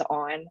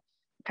hands-on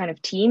kind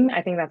of team.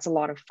 I think that's a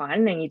lot of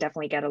fun, and you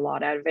definitely get a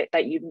lot out of it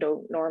that you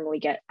don't normally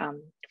get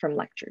from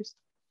lectures.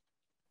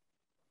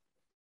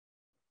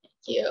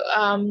 You.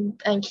 And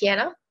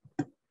Kiana?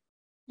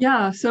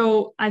 Yeah,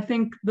 so I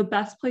think the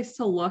best place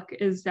to look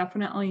is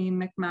definitely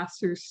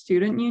McMaster's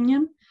Student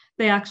Union.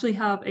 They actually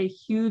have a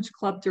huge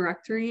club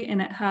directory,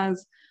 and it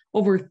has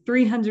over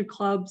 300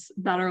 clubs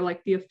that are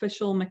like the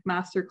official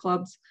McMaster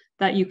clubs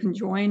that you can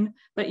join.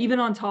 But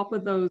even on top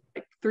of those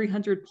like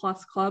 300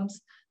 plus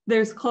clubs,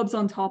 there's clubs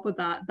on top of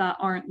that that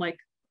aren't like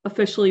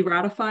officially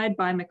ratified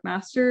by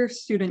McMaster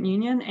Student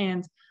Union.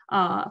 And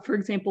for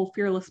example,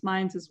 Fearless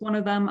Minds is one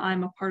of them.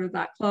 I'm a part of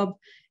that club,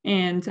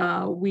 and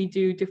we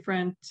do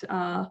different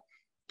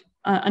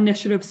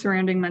initiatives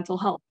surrounding mental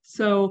health.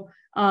 So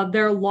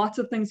there are lots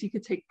of things you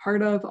could take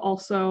part of.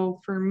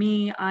 Also, for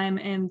me, I'm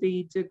in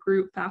the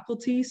DeGroot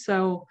faculty.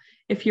 So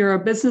if you're a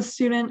business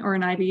student or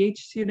an IBH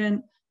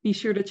student, be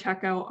sure to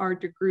check out our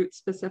DeGroot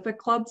specific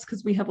clubs,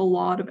 because we have a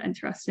lot of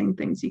interesting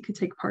things you could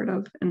take part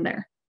of in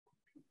there.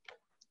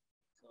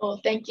 Cool,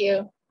 thank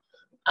you.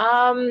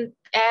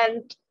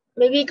 And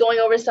maybe going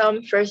over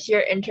some first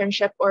year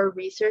internship or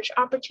research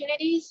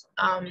opportunities.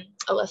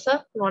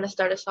 Alyssa, you want to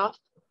start us off?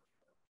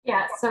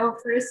 Yeah, so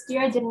first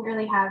year I didn't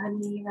really have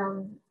any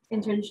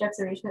internships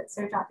or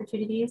research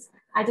opportunities.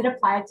 I did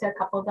apply to a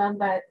couple of them,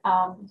 but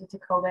due to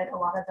COVID, a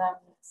lot of them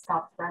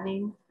stopped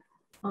running.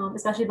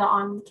 Especially the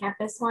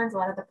on-campus ones, a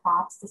lot of the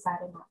profs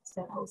decided not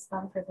to host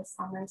them for the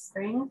summer,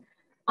 spring.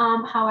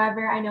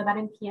 However, I know that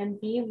in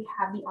PNB, we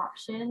have the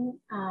option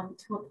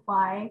to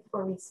apply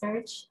for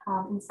research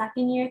in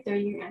second year,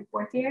 third year, and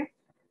fourth year.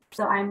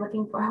 So I'm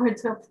looking forward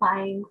to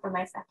applying for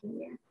my second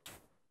year.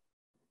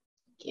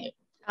 Thank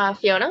you.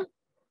 Fiona?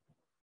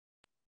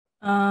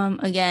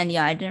 Again,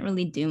 yeah, I didn't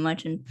really do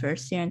much in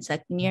first year and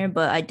second year,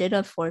 but I did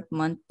a 4th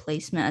month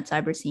placement at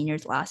Cyber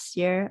Seniors last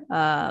year.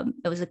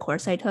 It was a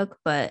course I took,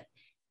 but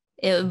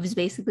it was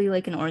basically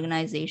like an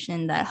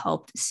organization that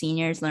helped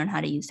seniors learn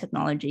how to use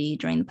technology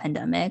during the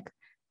pandemic.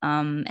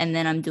 And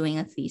then I'm doing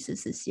a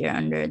thesis this year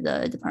under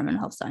the Department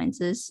of Health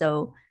Sciences.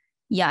 So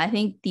yeah, I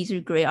think these are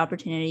great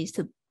opportunities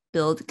to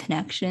build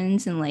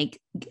connections and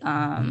like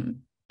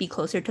be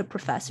closer to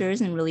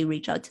professors and really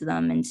reach out to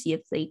them and see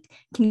if they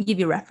can give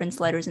you reference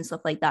letters and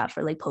stuff like that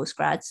for like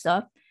post-grad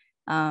stuff.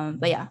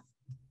 But yeah.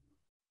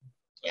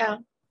 Yeah.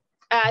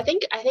 I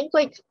think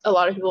like a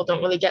lot of people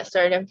don't really get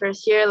started in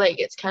first year. Like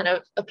it's kind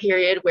of a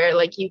period where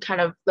like you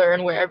kind of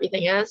learn where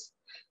everything is.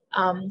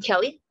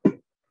 Kelly?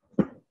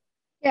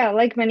 Yeah,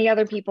 like many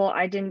other people,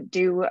 I didn't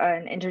do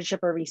an internship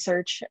or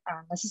research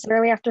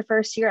necessarily after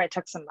first year. I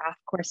took some math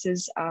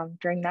courses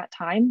during that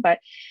time, but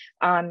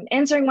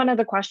answering one of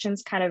the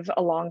questions kind of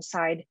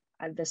alongside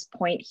at this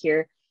point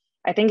here,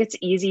 I think it's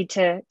easy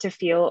to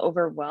feel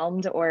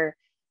overwhelmed or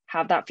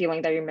have that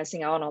feeling that you're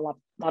missing out on a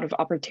lot of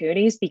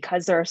opportunities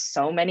because there are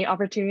so many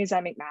opportunities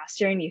at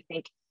McMaster and you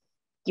think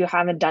you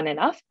haven't done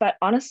enough. But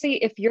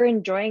honestly, if you're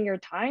enjoying your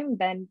time,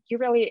 then you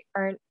really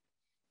aren't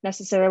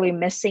necessarily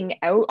missing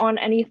out on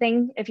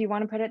anything, if you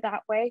want to put it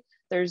that way.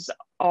 There's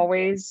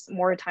always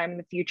more time in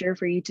the future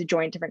for you to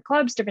join different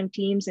clubs, different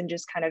teams, and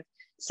just kind of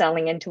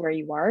settling into where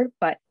you are.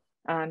 But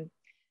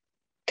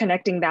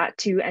connecting that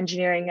to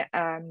engineering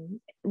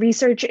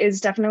research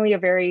is definitely a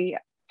very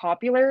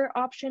popular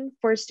option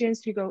for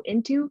students to go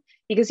into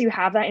because you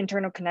have that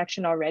internal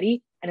connection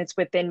already and it's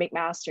within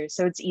McMaster.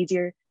 So it's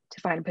easier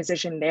to find a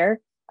position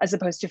there as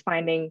opposed to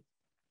finding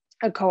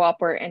a co-op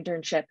or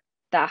internship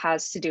that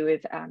has to do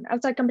with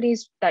outside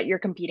companies that you're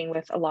competing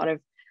with a lot of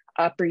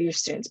upper year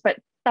students. But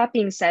that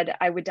being said,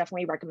 I would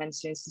definitely recommend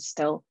students to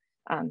still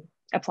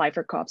apply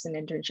for co-ops and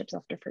internships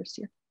after first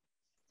year.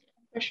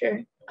 For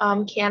sure.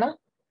 Kiana?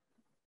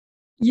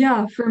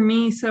 Yeah, for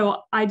me,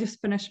 so I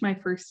just finished my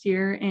first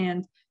year,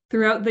 and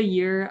throughout the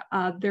year,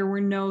 there were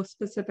no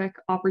specific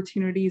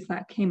opportunities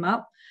that came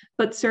up.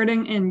 But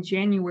starting in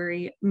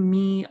January,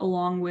 me,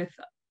 along with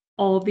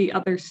all of the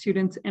other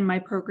students in my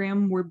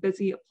program, were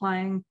busy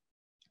applying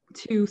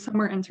to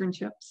summer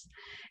internships.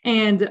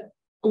 And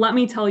let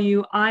me tell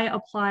you, I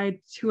applied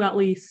to at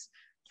least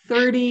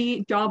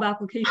 30 job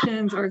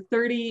applications or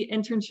 30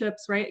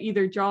 internships, right?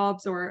 Either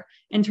jobs or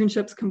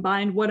internships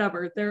combined,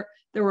 whatever. There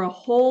were a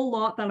whole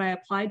lot that I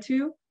applied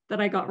to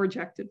that I got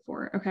rejected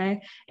for,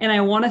 okay? And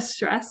I want to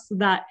stress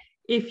that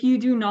if you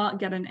do not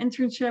get an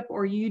internship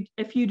or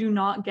if you do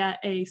not get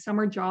a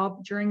summer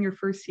job during your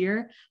first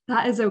year,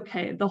 that is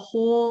okay. The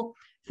whole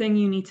thing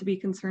you need to be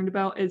concerned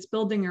about is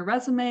building your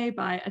resume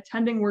by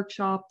attending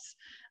workshops,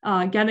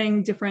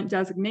 getting different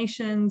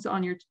designations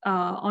on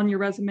your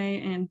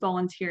resume, and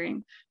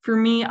volunteering. For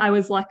me, I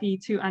was lucky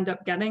to end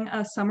up getting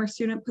a summer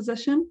student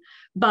position,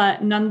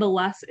 but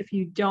nonetheless, if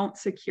you don't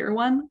secure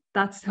one,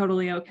 that's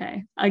totally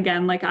okay.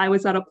 Again, like I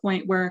was at a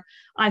point where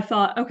I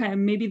thought, okay,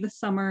 maybe the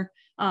summer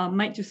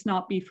might just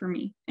not be for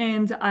me.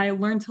 And I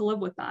learned to live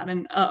with that.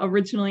 And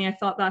originally I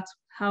thought that's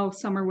how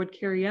summer would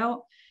carry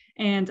out.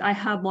 And I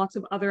had lots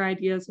of other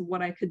ideas of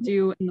what I could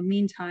do in the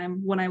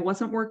meantime when I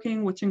wasn't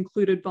working, which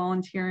included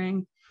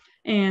volunteering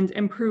and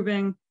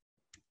improving,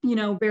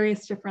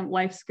 various different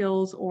life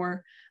skills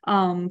or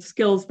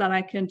skills that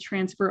I can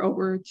transfer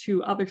over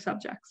to other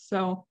subjects.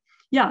 So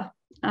yeah,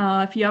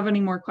 if you have any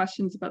more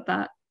questions about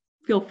that,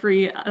 feel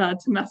free to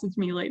message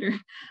me later.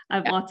 I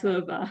have lots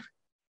of,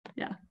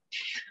 yeah.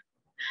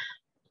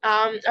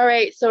 All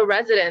right, so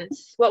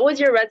residence. What was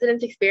your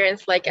residence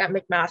experience like at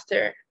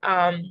McMaster?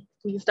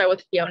 We can start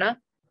with Fiona.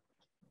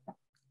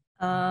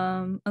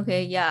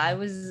 Okay, yeah, I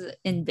was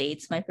in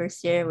Bates my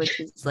first year, which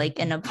is like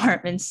an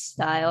apartment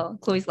style.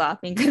 Chloe's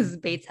laughing because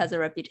Bates has a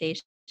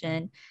reputation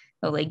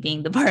of like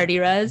being the party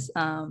res.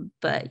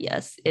 But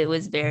yes, it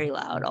was very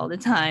loud all the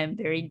time,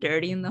 very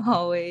dirty in the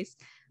hallways.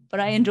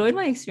 But I enjoyed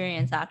my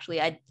experience actually.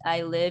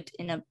 I lived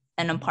in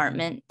an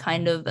apartment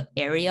kind of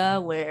area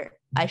where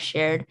I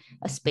shared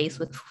a space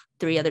with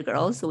 3 other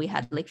girls. So we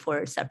had like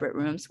 4 separate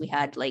rooms. We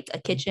had like a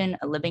kitchen,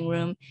 a living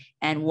room,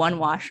 and 1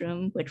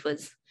 washroom, which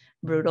was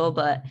brutal.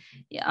 But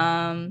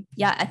yeah,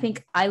 I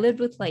think I lived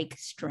with like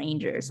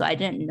strangers. So I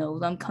didn't know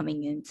them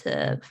coming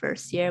into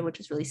first year, which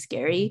was really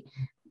scary.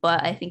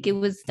 But I think it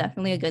was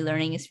definitely a good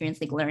learning experience,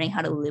 like learning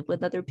how to live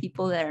with other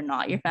people that are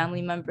not your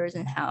family members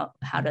and how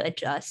to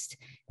adjust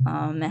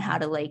and how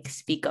to like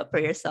speak up for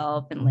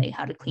yourself and like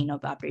how to clean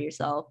up after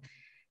yourself.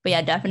 But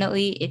yeah,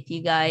 definitely if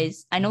you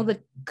guys, I know the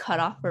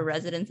cutoff for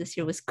residents this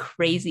year was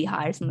crazy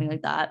high or something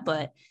like that,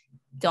 but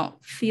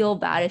don't feel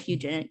bad if you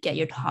didn't get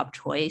your top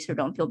choice, or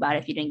don't feel bad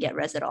if you didn't get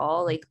res at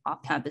all. Like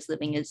off-campus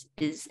living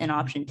is an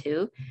option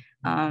too.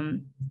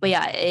 But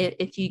yeah,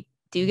 if you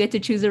do get to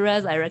choose a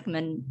res, I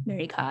recommend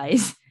Mary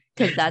Kai's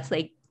because that's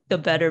like the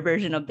better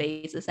version of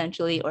base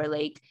essentially, or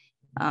like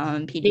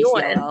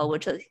PGCLL,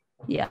 which is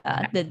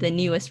the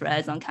newest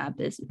res on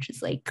campus, which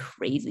is like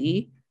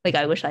crazy. Like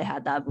I wish I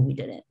had that, but we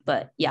didn't.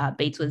 But yeah,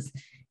 Bates was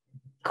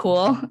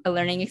cool, a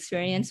learning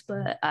experience,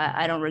 but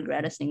I don't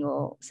regret a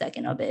single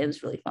second of it. It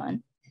was really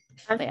fun.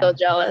 I'm But so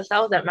jealous. I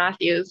was at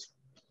Matthews.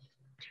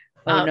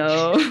 Oh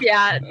no.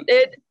 Yeah,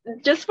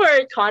 just for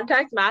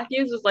context,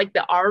 Matthews was like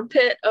the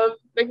armpit of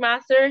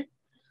McMaster.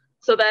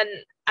 So then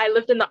I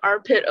lived in the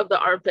armpit of the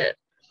armpit.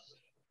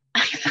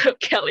 So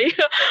Kelly,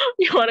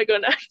 you want to go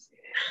next?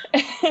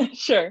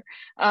 Sure.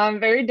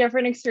 Very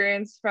different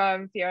experience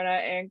from Fiona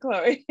and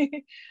Chloe.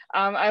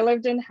 I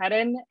lived in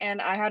Hedden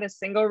and I had a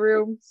single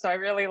room, so I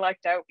really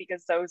lucked out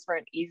because those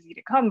weren't easy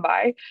to come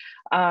by.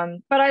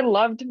 But I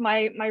loved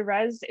my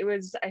res. It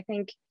was, I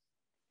think,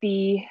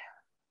 it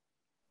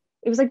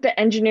was like the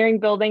engineering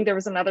building. There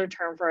was another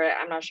term for it.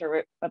 I'm not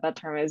sure what that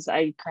term is.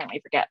 I currently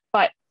forget.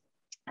 But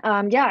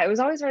yeah, it was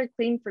always very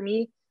clean for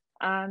me.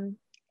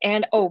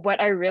 And oh,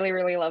 what I really,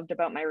 really loved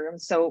about my room.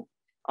 So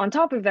on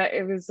top of that,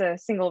 it was a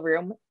single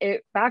room.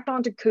 It backed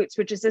onto Coots,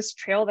 which is this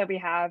trail that we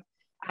have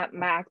at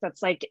Mac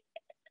that's like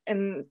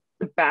in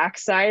the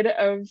backside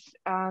of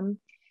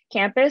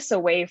campus,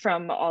 away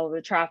from all of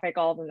the traffic,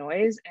 all the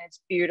noise, and it's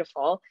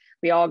beautiful.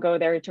 We all go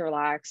there to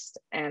relax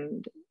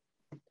and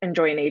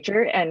enjoy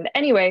nature. And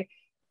anyway,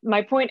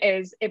 my point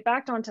is it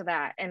backed onto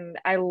that, and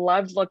I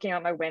loved looking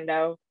out my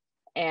window,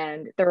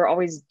 and there were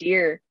always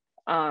deer.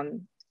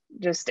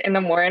 Just in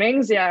the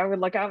mornings, yeah, I would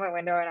look out my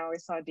window and I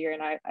always saw deer,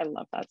 and I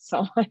love that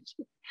so much.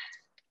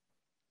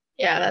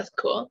 Yeah, that's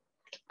cool.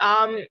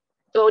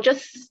 We'll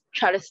just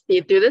try to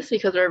speed through this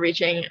because we're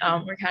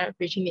kind of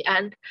reaching the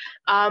end.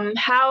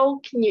 How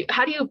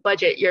do you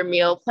budget your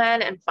meal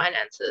plan and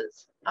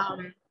finances?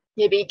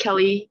 Maybe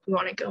Kelly, you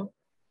want to go?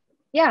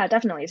 Yeah,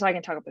 definitely. So I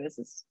can talk about this.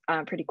 It's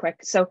pretty quick.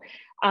 So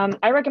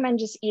I recommend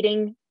just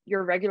eating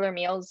your regular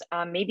meals,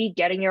 maybe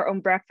getting your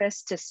own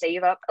breakfast to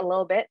save up a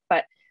little bit,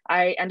 but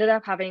I ended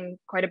up having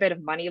quite a bit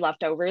of money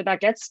left over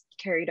that gets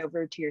carried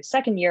over to your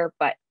second year.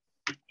 But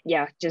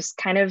yeah, just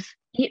kind of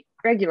eat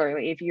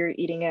regularly if you're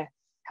eating a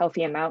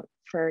healthy amount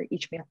for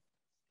each meal.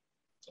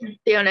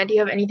 Fiona, do you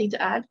have anything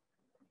to add?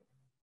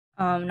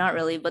 Not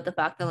really, but the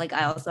fact that like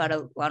I also had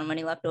a lot of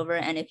money left over,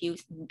 and if you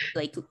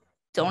like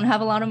don't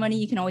have a lot of money,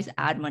 you can always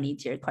add money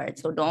to your card.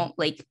 So don't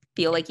like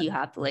feel like you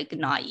have to like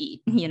not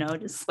eat,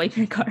 just swipe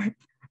your card.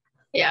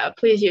 Yeah,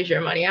 please use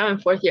your money. I'm in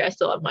fourth year, I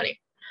still have money.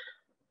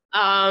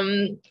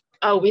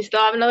 Oh, we still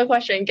have another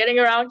question. Getting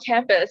around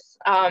campus.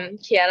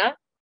 Kiana,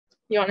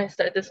 you want to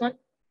start this one?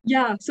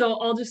 Yeah, so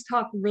I'll just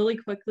talk really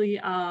quickly.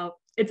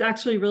 It's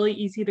actually really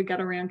easy to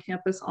get around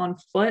campus on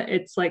foot.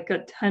 It's like a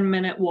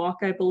 10-minute walk,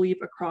 I believe,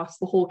 across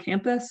the whole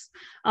campus.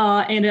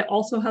 And it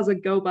also has a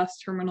Go Bus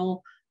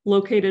terminal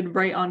located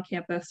right on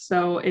campus.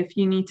 So if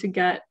you need to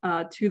get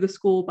to the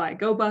school by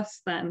Go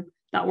Bus, then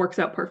that works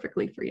out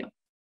perfectly for you.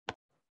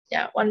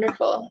 Yeah,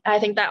 wonderful. I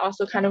think that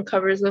also kind of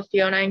covers what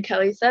Fiona and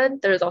Kelly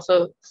said. There's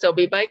also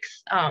Sobe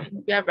bikes.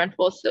 We have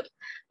rentals.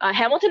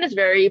 Hamilton is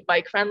very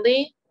bike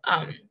friendly,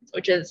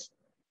 which is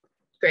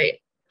great.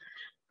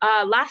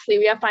 Lastly,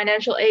 we have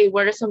financial aid.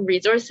 What are some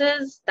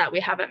resources that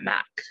we have at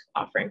MAC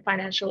offering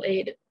financial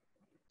aid?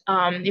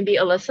 Maybe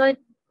Alyssa?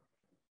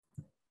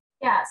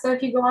 Yeah, so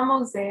if you go on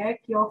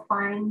Mosaic, you'll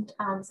find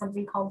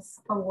something called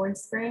Award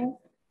Spring,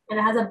 and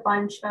it has a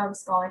bunch of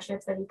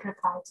scholarships that you can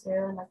apply to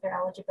and like their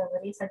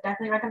eligibility. So I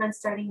definitely recommend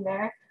starting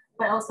there.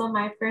 But also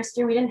my first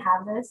year, we didn't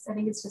have this. I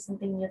think it's just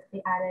something that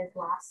they added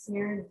last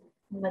year,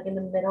 like in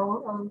the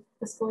middle of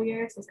the school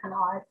year. So it's kind of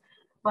odd.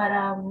 But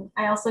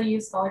I also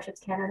use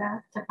Scholarships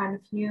Canada to find a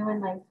few,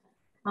 and like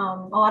a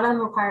lot of them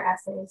require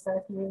essays. So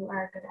if you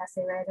are a good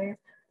essay writer,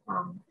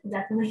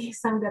 definitely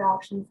some good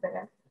options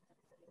there.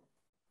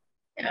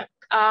 Yeah.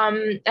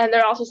 And there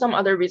are also some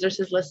other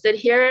resources listed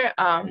here.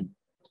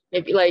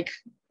 Maybe like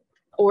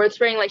Award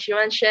Spring, like she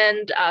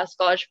mentioned,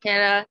 Scholarship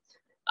Canada,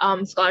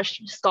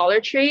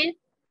 Scholar Tree,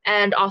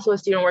 and also a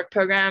student work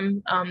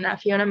program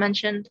that Fiona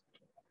mentioned.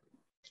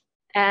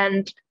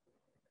 And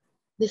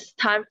this is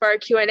time for our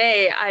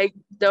Q&A.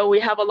 Though we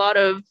have a lot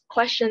of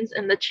questions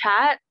in the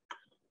chat.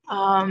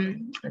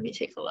 Let me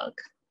take a look.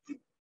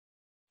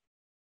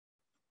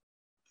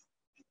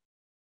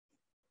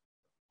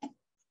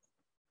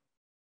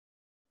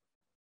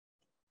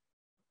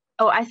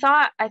 Oh,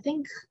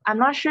 I'm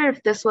not sure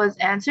if this was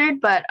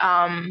answered, but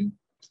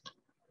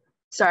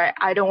sorry,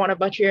 I don't want to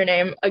butcher your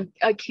name.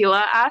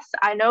 Akila asked,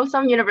 I know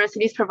some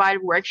universities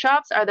provide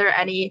workshops. Are there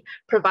any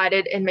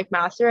provided in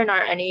McMaster, and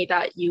are any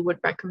that you would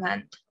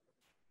recommend?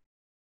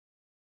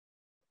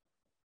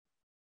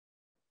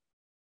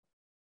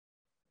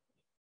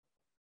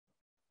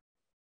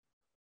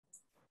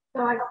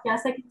 So I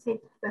guess I can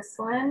take this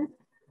one.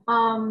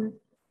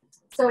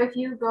 So if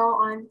you go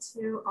on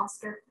to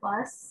Oscar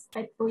Plus,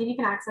 I believe you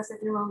can access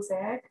it through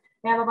Mosaic.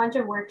 They have a bunch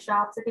of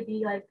workshops. It could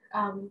be like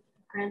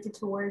granted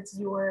towards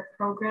your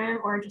program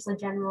or just a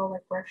general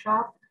like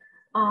workshop.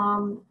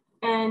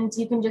 And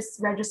you can just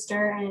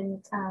register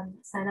and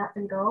sign up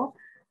and go.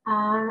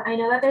 I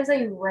know that there's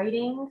a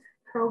writing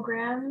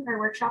program or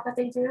workshop that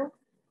they do.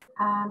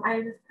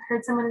 I've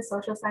heard someone in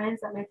social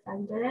science that my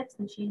friend did it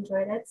and she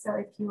enjoyed it. So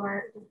if you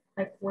are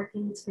like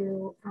working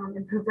to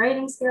improve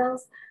writing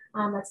skills,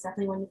 that's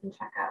definitely one you can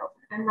check out.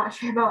 I'm not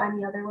sure about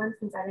any other ones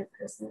since I didn't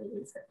personally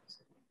research.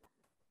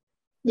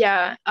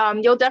 Yeah,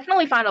 you'll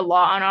definitely find a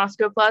lot on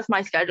Oscar Plus.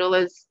 My schedule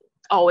is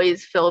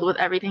always filled with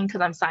everything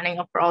because I'm signing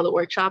up for all the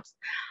workshops.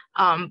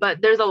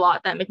 But there's a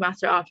lot that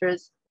McMaster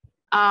offers.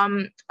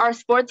 Our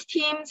sports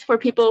teams for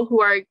people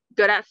who are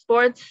good at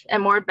sports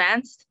and more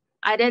advanced.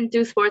 I didn't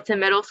do sports in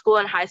middle school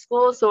and high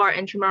school, so our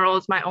intramural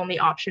is my only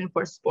option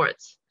for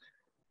sports.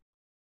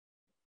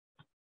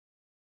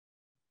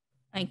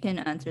 I can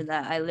answer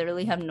that. I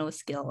literally have no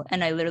skill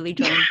and I literally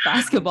joined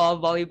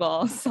basketball,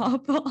 volleyball,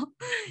 softball.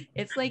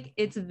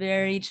 It's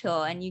very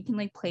chill and you can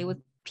like play with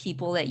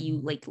people that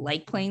you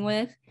like playing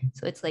with.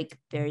 So it's like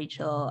very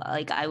chill.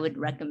 Like I would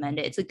recommend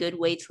it. It's a good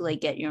way to like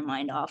get your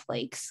mind off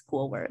like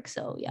schoolwork.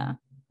 So yeah.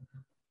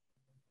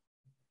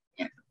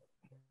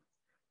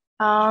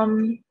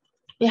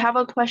 We have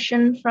a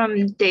question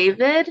from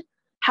David.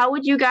 How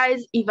would you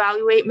guys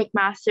evaluate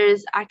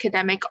McMaster's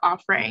academic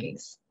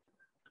offerings?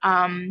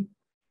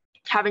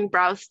 Having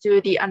browsed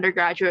through the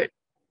undergraduate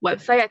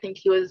website, I think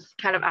he was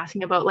kind of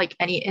asking about like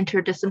any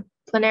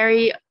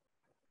interdisciplinary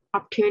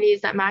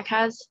opportunities that Mac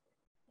has.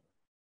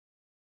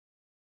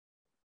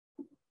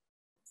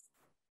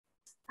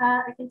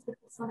 I can take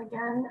this one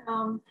again.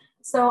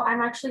 So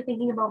I'm actually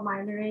thinking about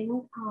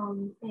minoring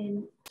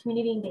in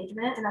community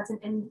engagement, and that's an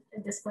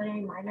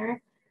interdisciplinary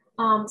minor.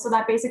 So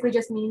that basically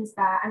just means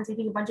that I'm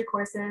taking a bunch of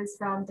courses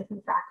from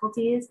different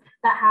faculties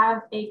that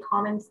have a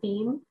common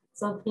theme.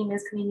 So the theme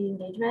is community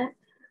engagement.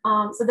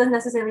 So it doesn't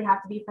necessarily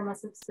have to be from a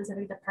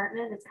specific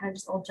department. It's kind of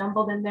just all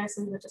jumbled in there.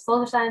 So there's just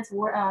social science,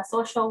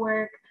 social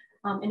work,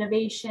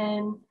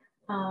 innovation,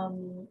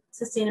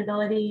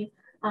 sustainability.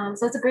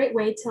 So it's a great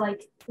way to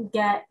like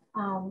get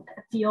a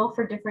feel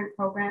for different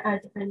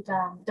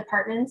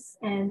departments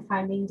and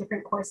finding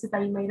different courses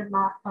that you might have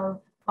not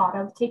have thought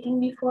of taking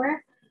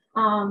before.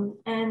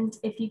 And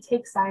if you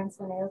take science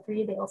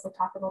 103, they also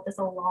talk about this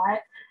a lot.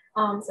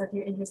 So if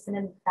you're interested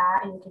in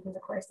that and you're taking the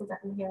course, you'll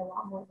definitely hear a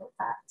lot more about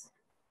that.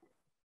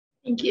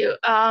 Thank you.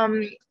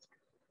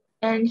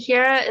 And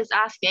Hira is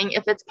asking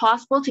if it's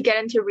possible to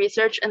get into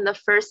research in the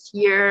first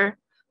year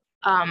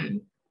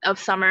of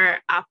summer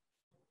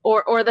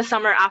or the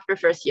summer after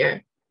first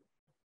year.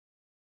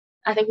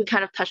 I think we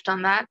kind of touched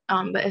on that,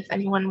 but if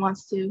anyone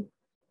wants to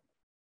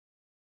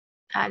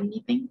add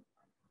anything.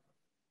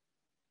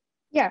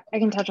 Yeah, I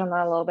can touch on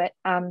that a little bit.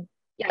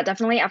 Yeah,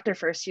 definitely after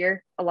first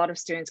year, a lot of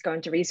students go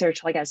into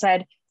research. Like I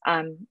said,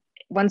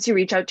 once you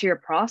reach out to your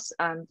profs,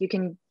 you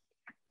can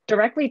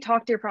directly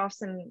talk to your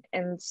profs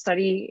and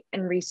study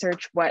and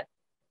research what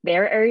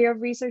their area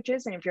of research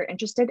is. And if you're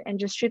interested, and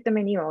just shoot them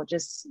an email,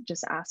 just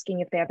asking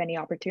if they have any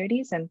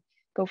opportunities and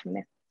go from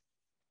there.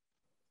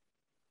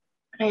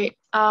 Right.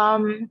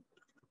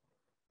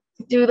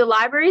 Do the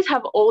libraries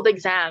have old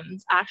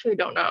exams? I actually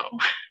don't know.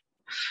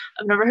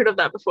 I've never heard of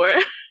that before.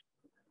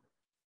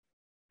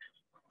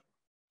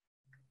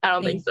 I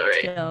don't think so,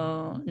 right?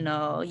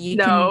 No, you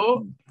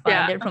No. can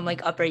find it from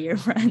like upper year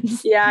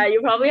friends. Yeah,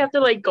 you probably have to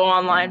like go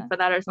online for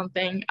that or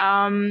something.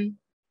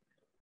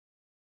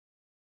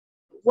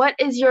 What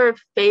is your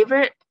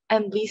favorite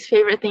and least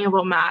favorite thing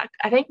about Mac?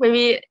 I think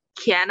maybe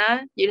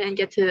Kiana, you didn't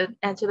get to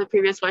answer the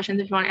previous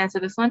questions if you want to answer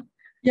this one.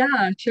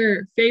 Yeah,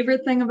 sure.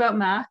 Favorite thing about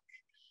Mac?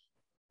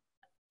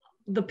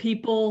 The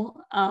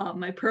people,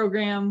 my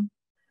program.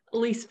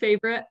 Least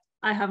favorite?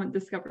 I haven't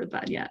discovered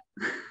that yet.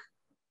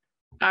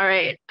 All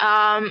right.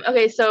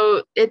 Okay,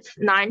 so it's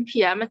 9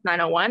 p.m. It's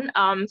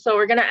 9:01. So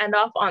we're gonna end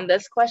off on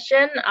this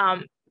question.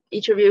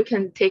 Each of you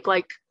can take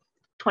like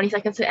 20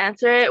 seconds to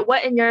answer it.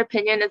 What, in your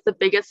opinion, is the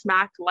biggest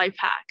Mac life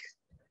hack?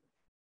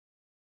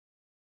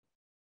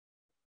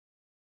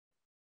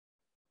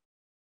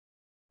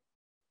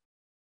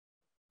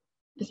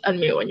 Just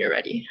unmute when you're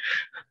ready.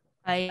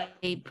 I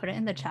put it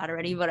in the chat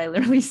already, but I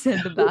literally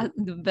said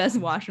the best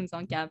washrooms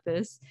on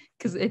campus.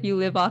 Because if you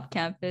live off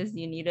campus,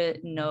 you need to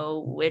know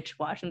which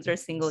washrooms are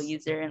single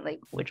user and like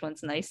which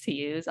one's nice to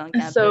use on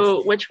campus.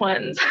 So which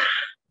ones?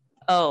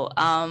 Oh,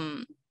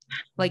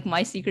 like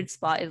my secret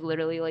spot is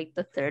literally like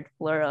the third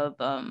floor of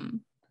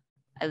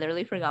I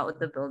literally forgot what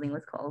the building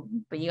was called,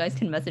 but you guys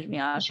can message me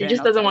after. She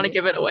just doesn't want to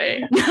give it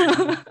away.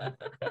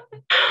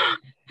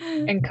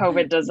 And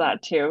COVID does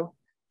that too.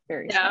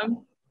 Very sad.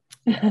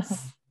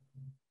 Yes.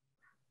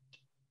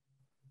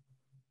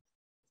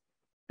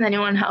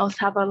 Anyone else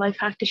have a life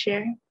hack to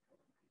share?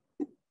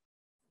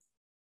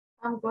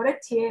 Go to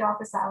TA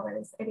office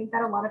hours. I think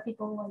that a lot of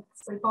people like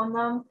sleep on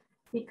them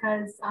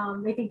because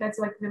they think that's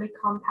like really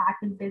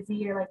compact and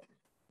busy, or like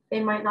they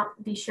might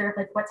not be sure of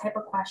like what type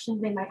of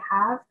questions they might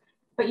have.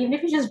 But even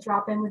if you just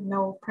drop in with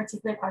no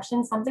particular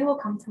questions, something will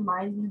come to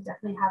mind. You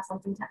definitely have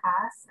something to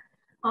ask.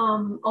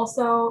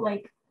 Also,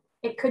 like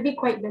it could be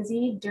quite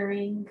busy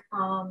during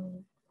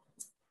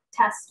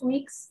test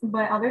weeks,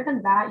 but other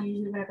than that,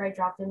 usually whenever I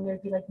dropped in,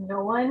 there'd be like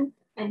no one,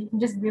 and you can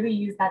just really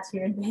use that to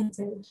your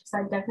advantage. So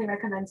I definitely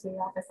recommend TA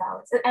office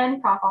hours and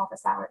prof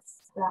office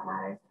hours for that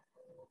matter.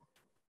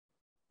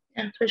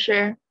 Yeah, for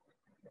sure.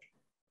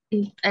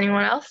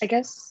 Anyone else? I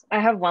guess I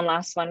have one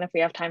last one if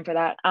we have time for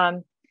that.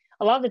 A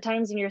lot of the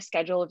times in your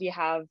schedule, if you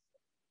have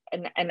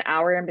an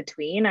hour in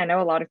between, I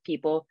know a lot of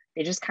people,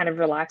 they just kind of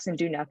relax and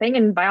do nothing.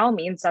 And by all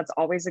means, that's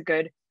always a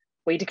good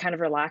way to kind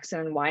of relax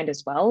and unwind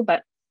as well.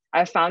 But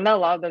I've found that a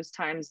lot of those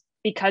times,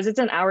 because it's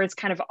an hour, it's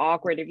kind of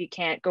awkward if you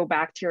can't go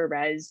back to your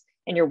res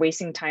and you're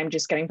wasting time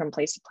just getting from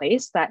place to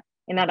place, that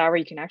in that hour,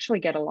 you can actually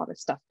get a lot of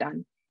stuff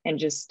done and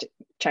just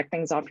check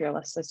things off your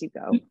list as you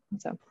go.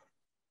 So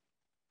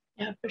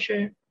yeah, for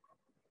sure.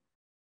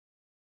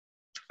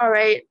 All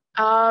right,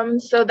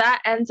 so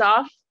that ends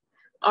off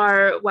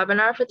our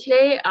webinar for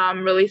today.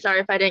 I'm really sorry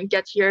if I didn't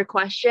get to your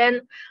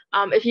question.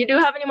 If you do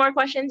have any more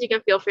questions, you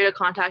can feel free to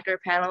contact our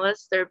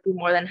panelists. They'll be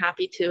more than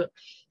happy to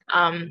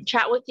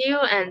chat with you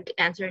and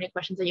answer any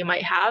questions that you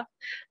might have.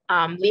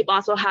 LEAP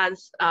also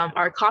has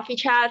our coffee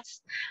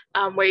chats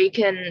where you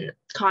can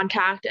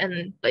contact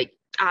and like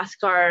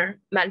ask our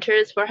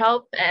mentors for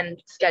help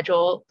and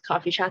schedule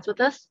coffee chats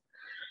with us.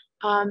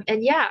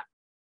 And yeah,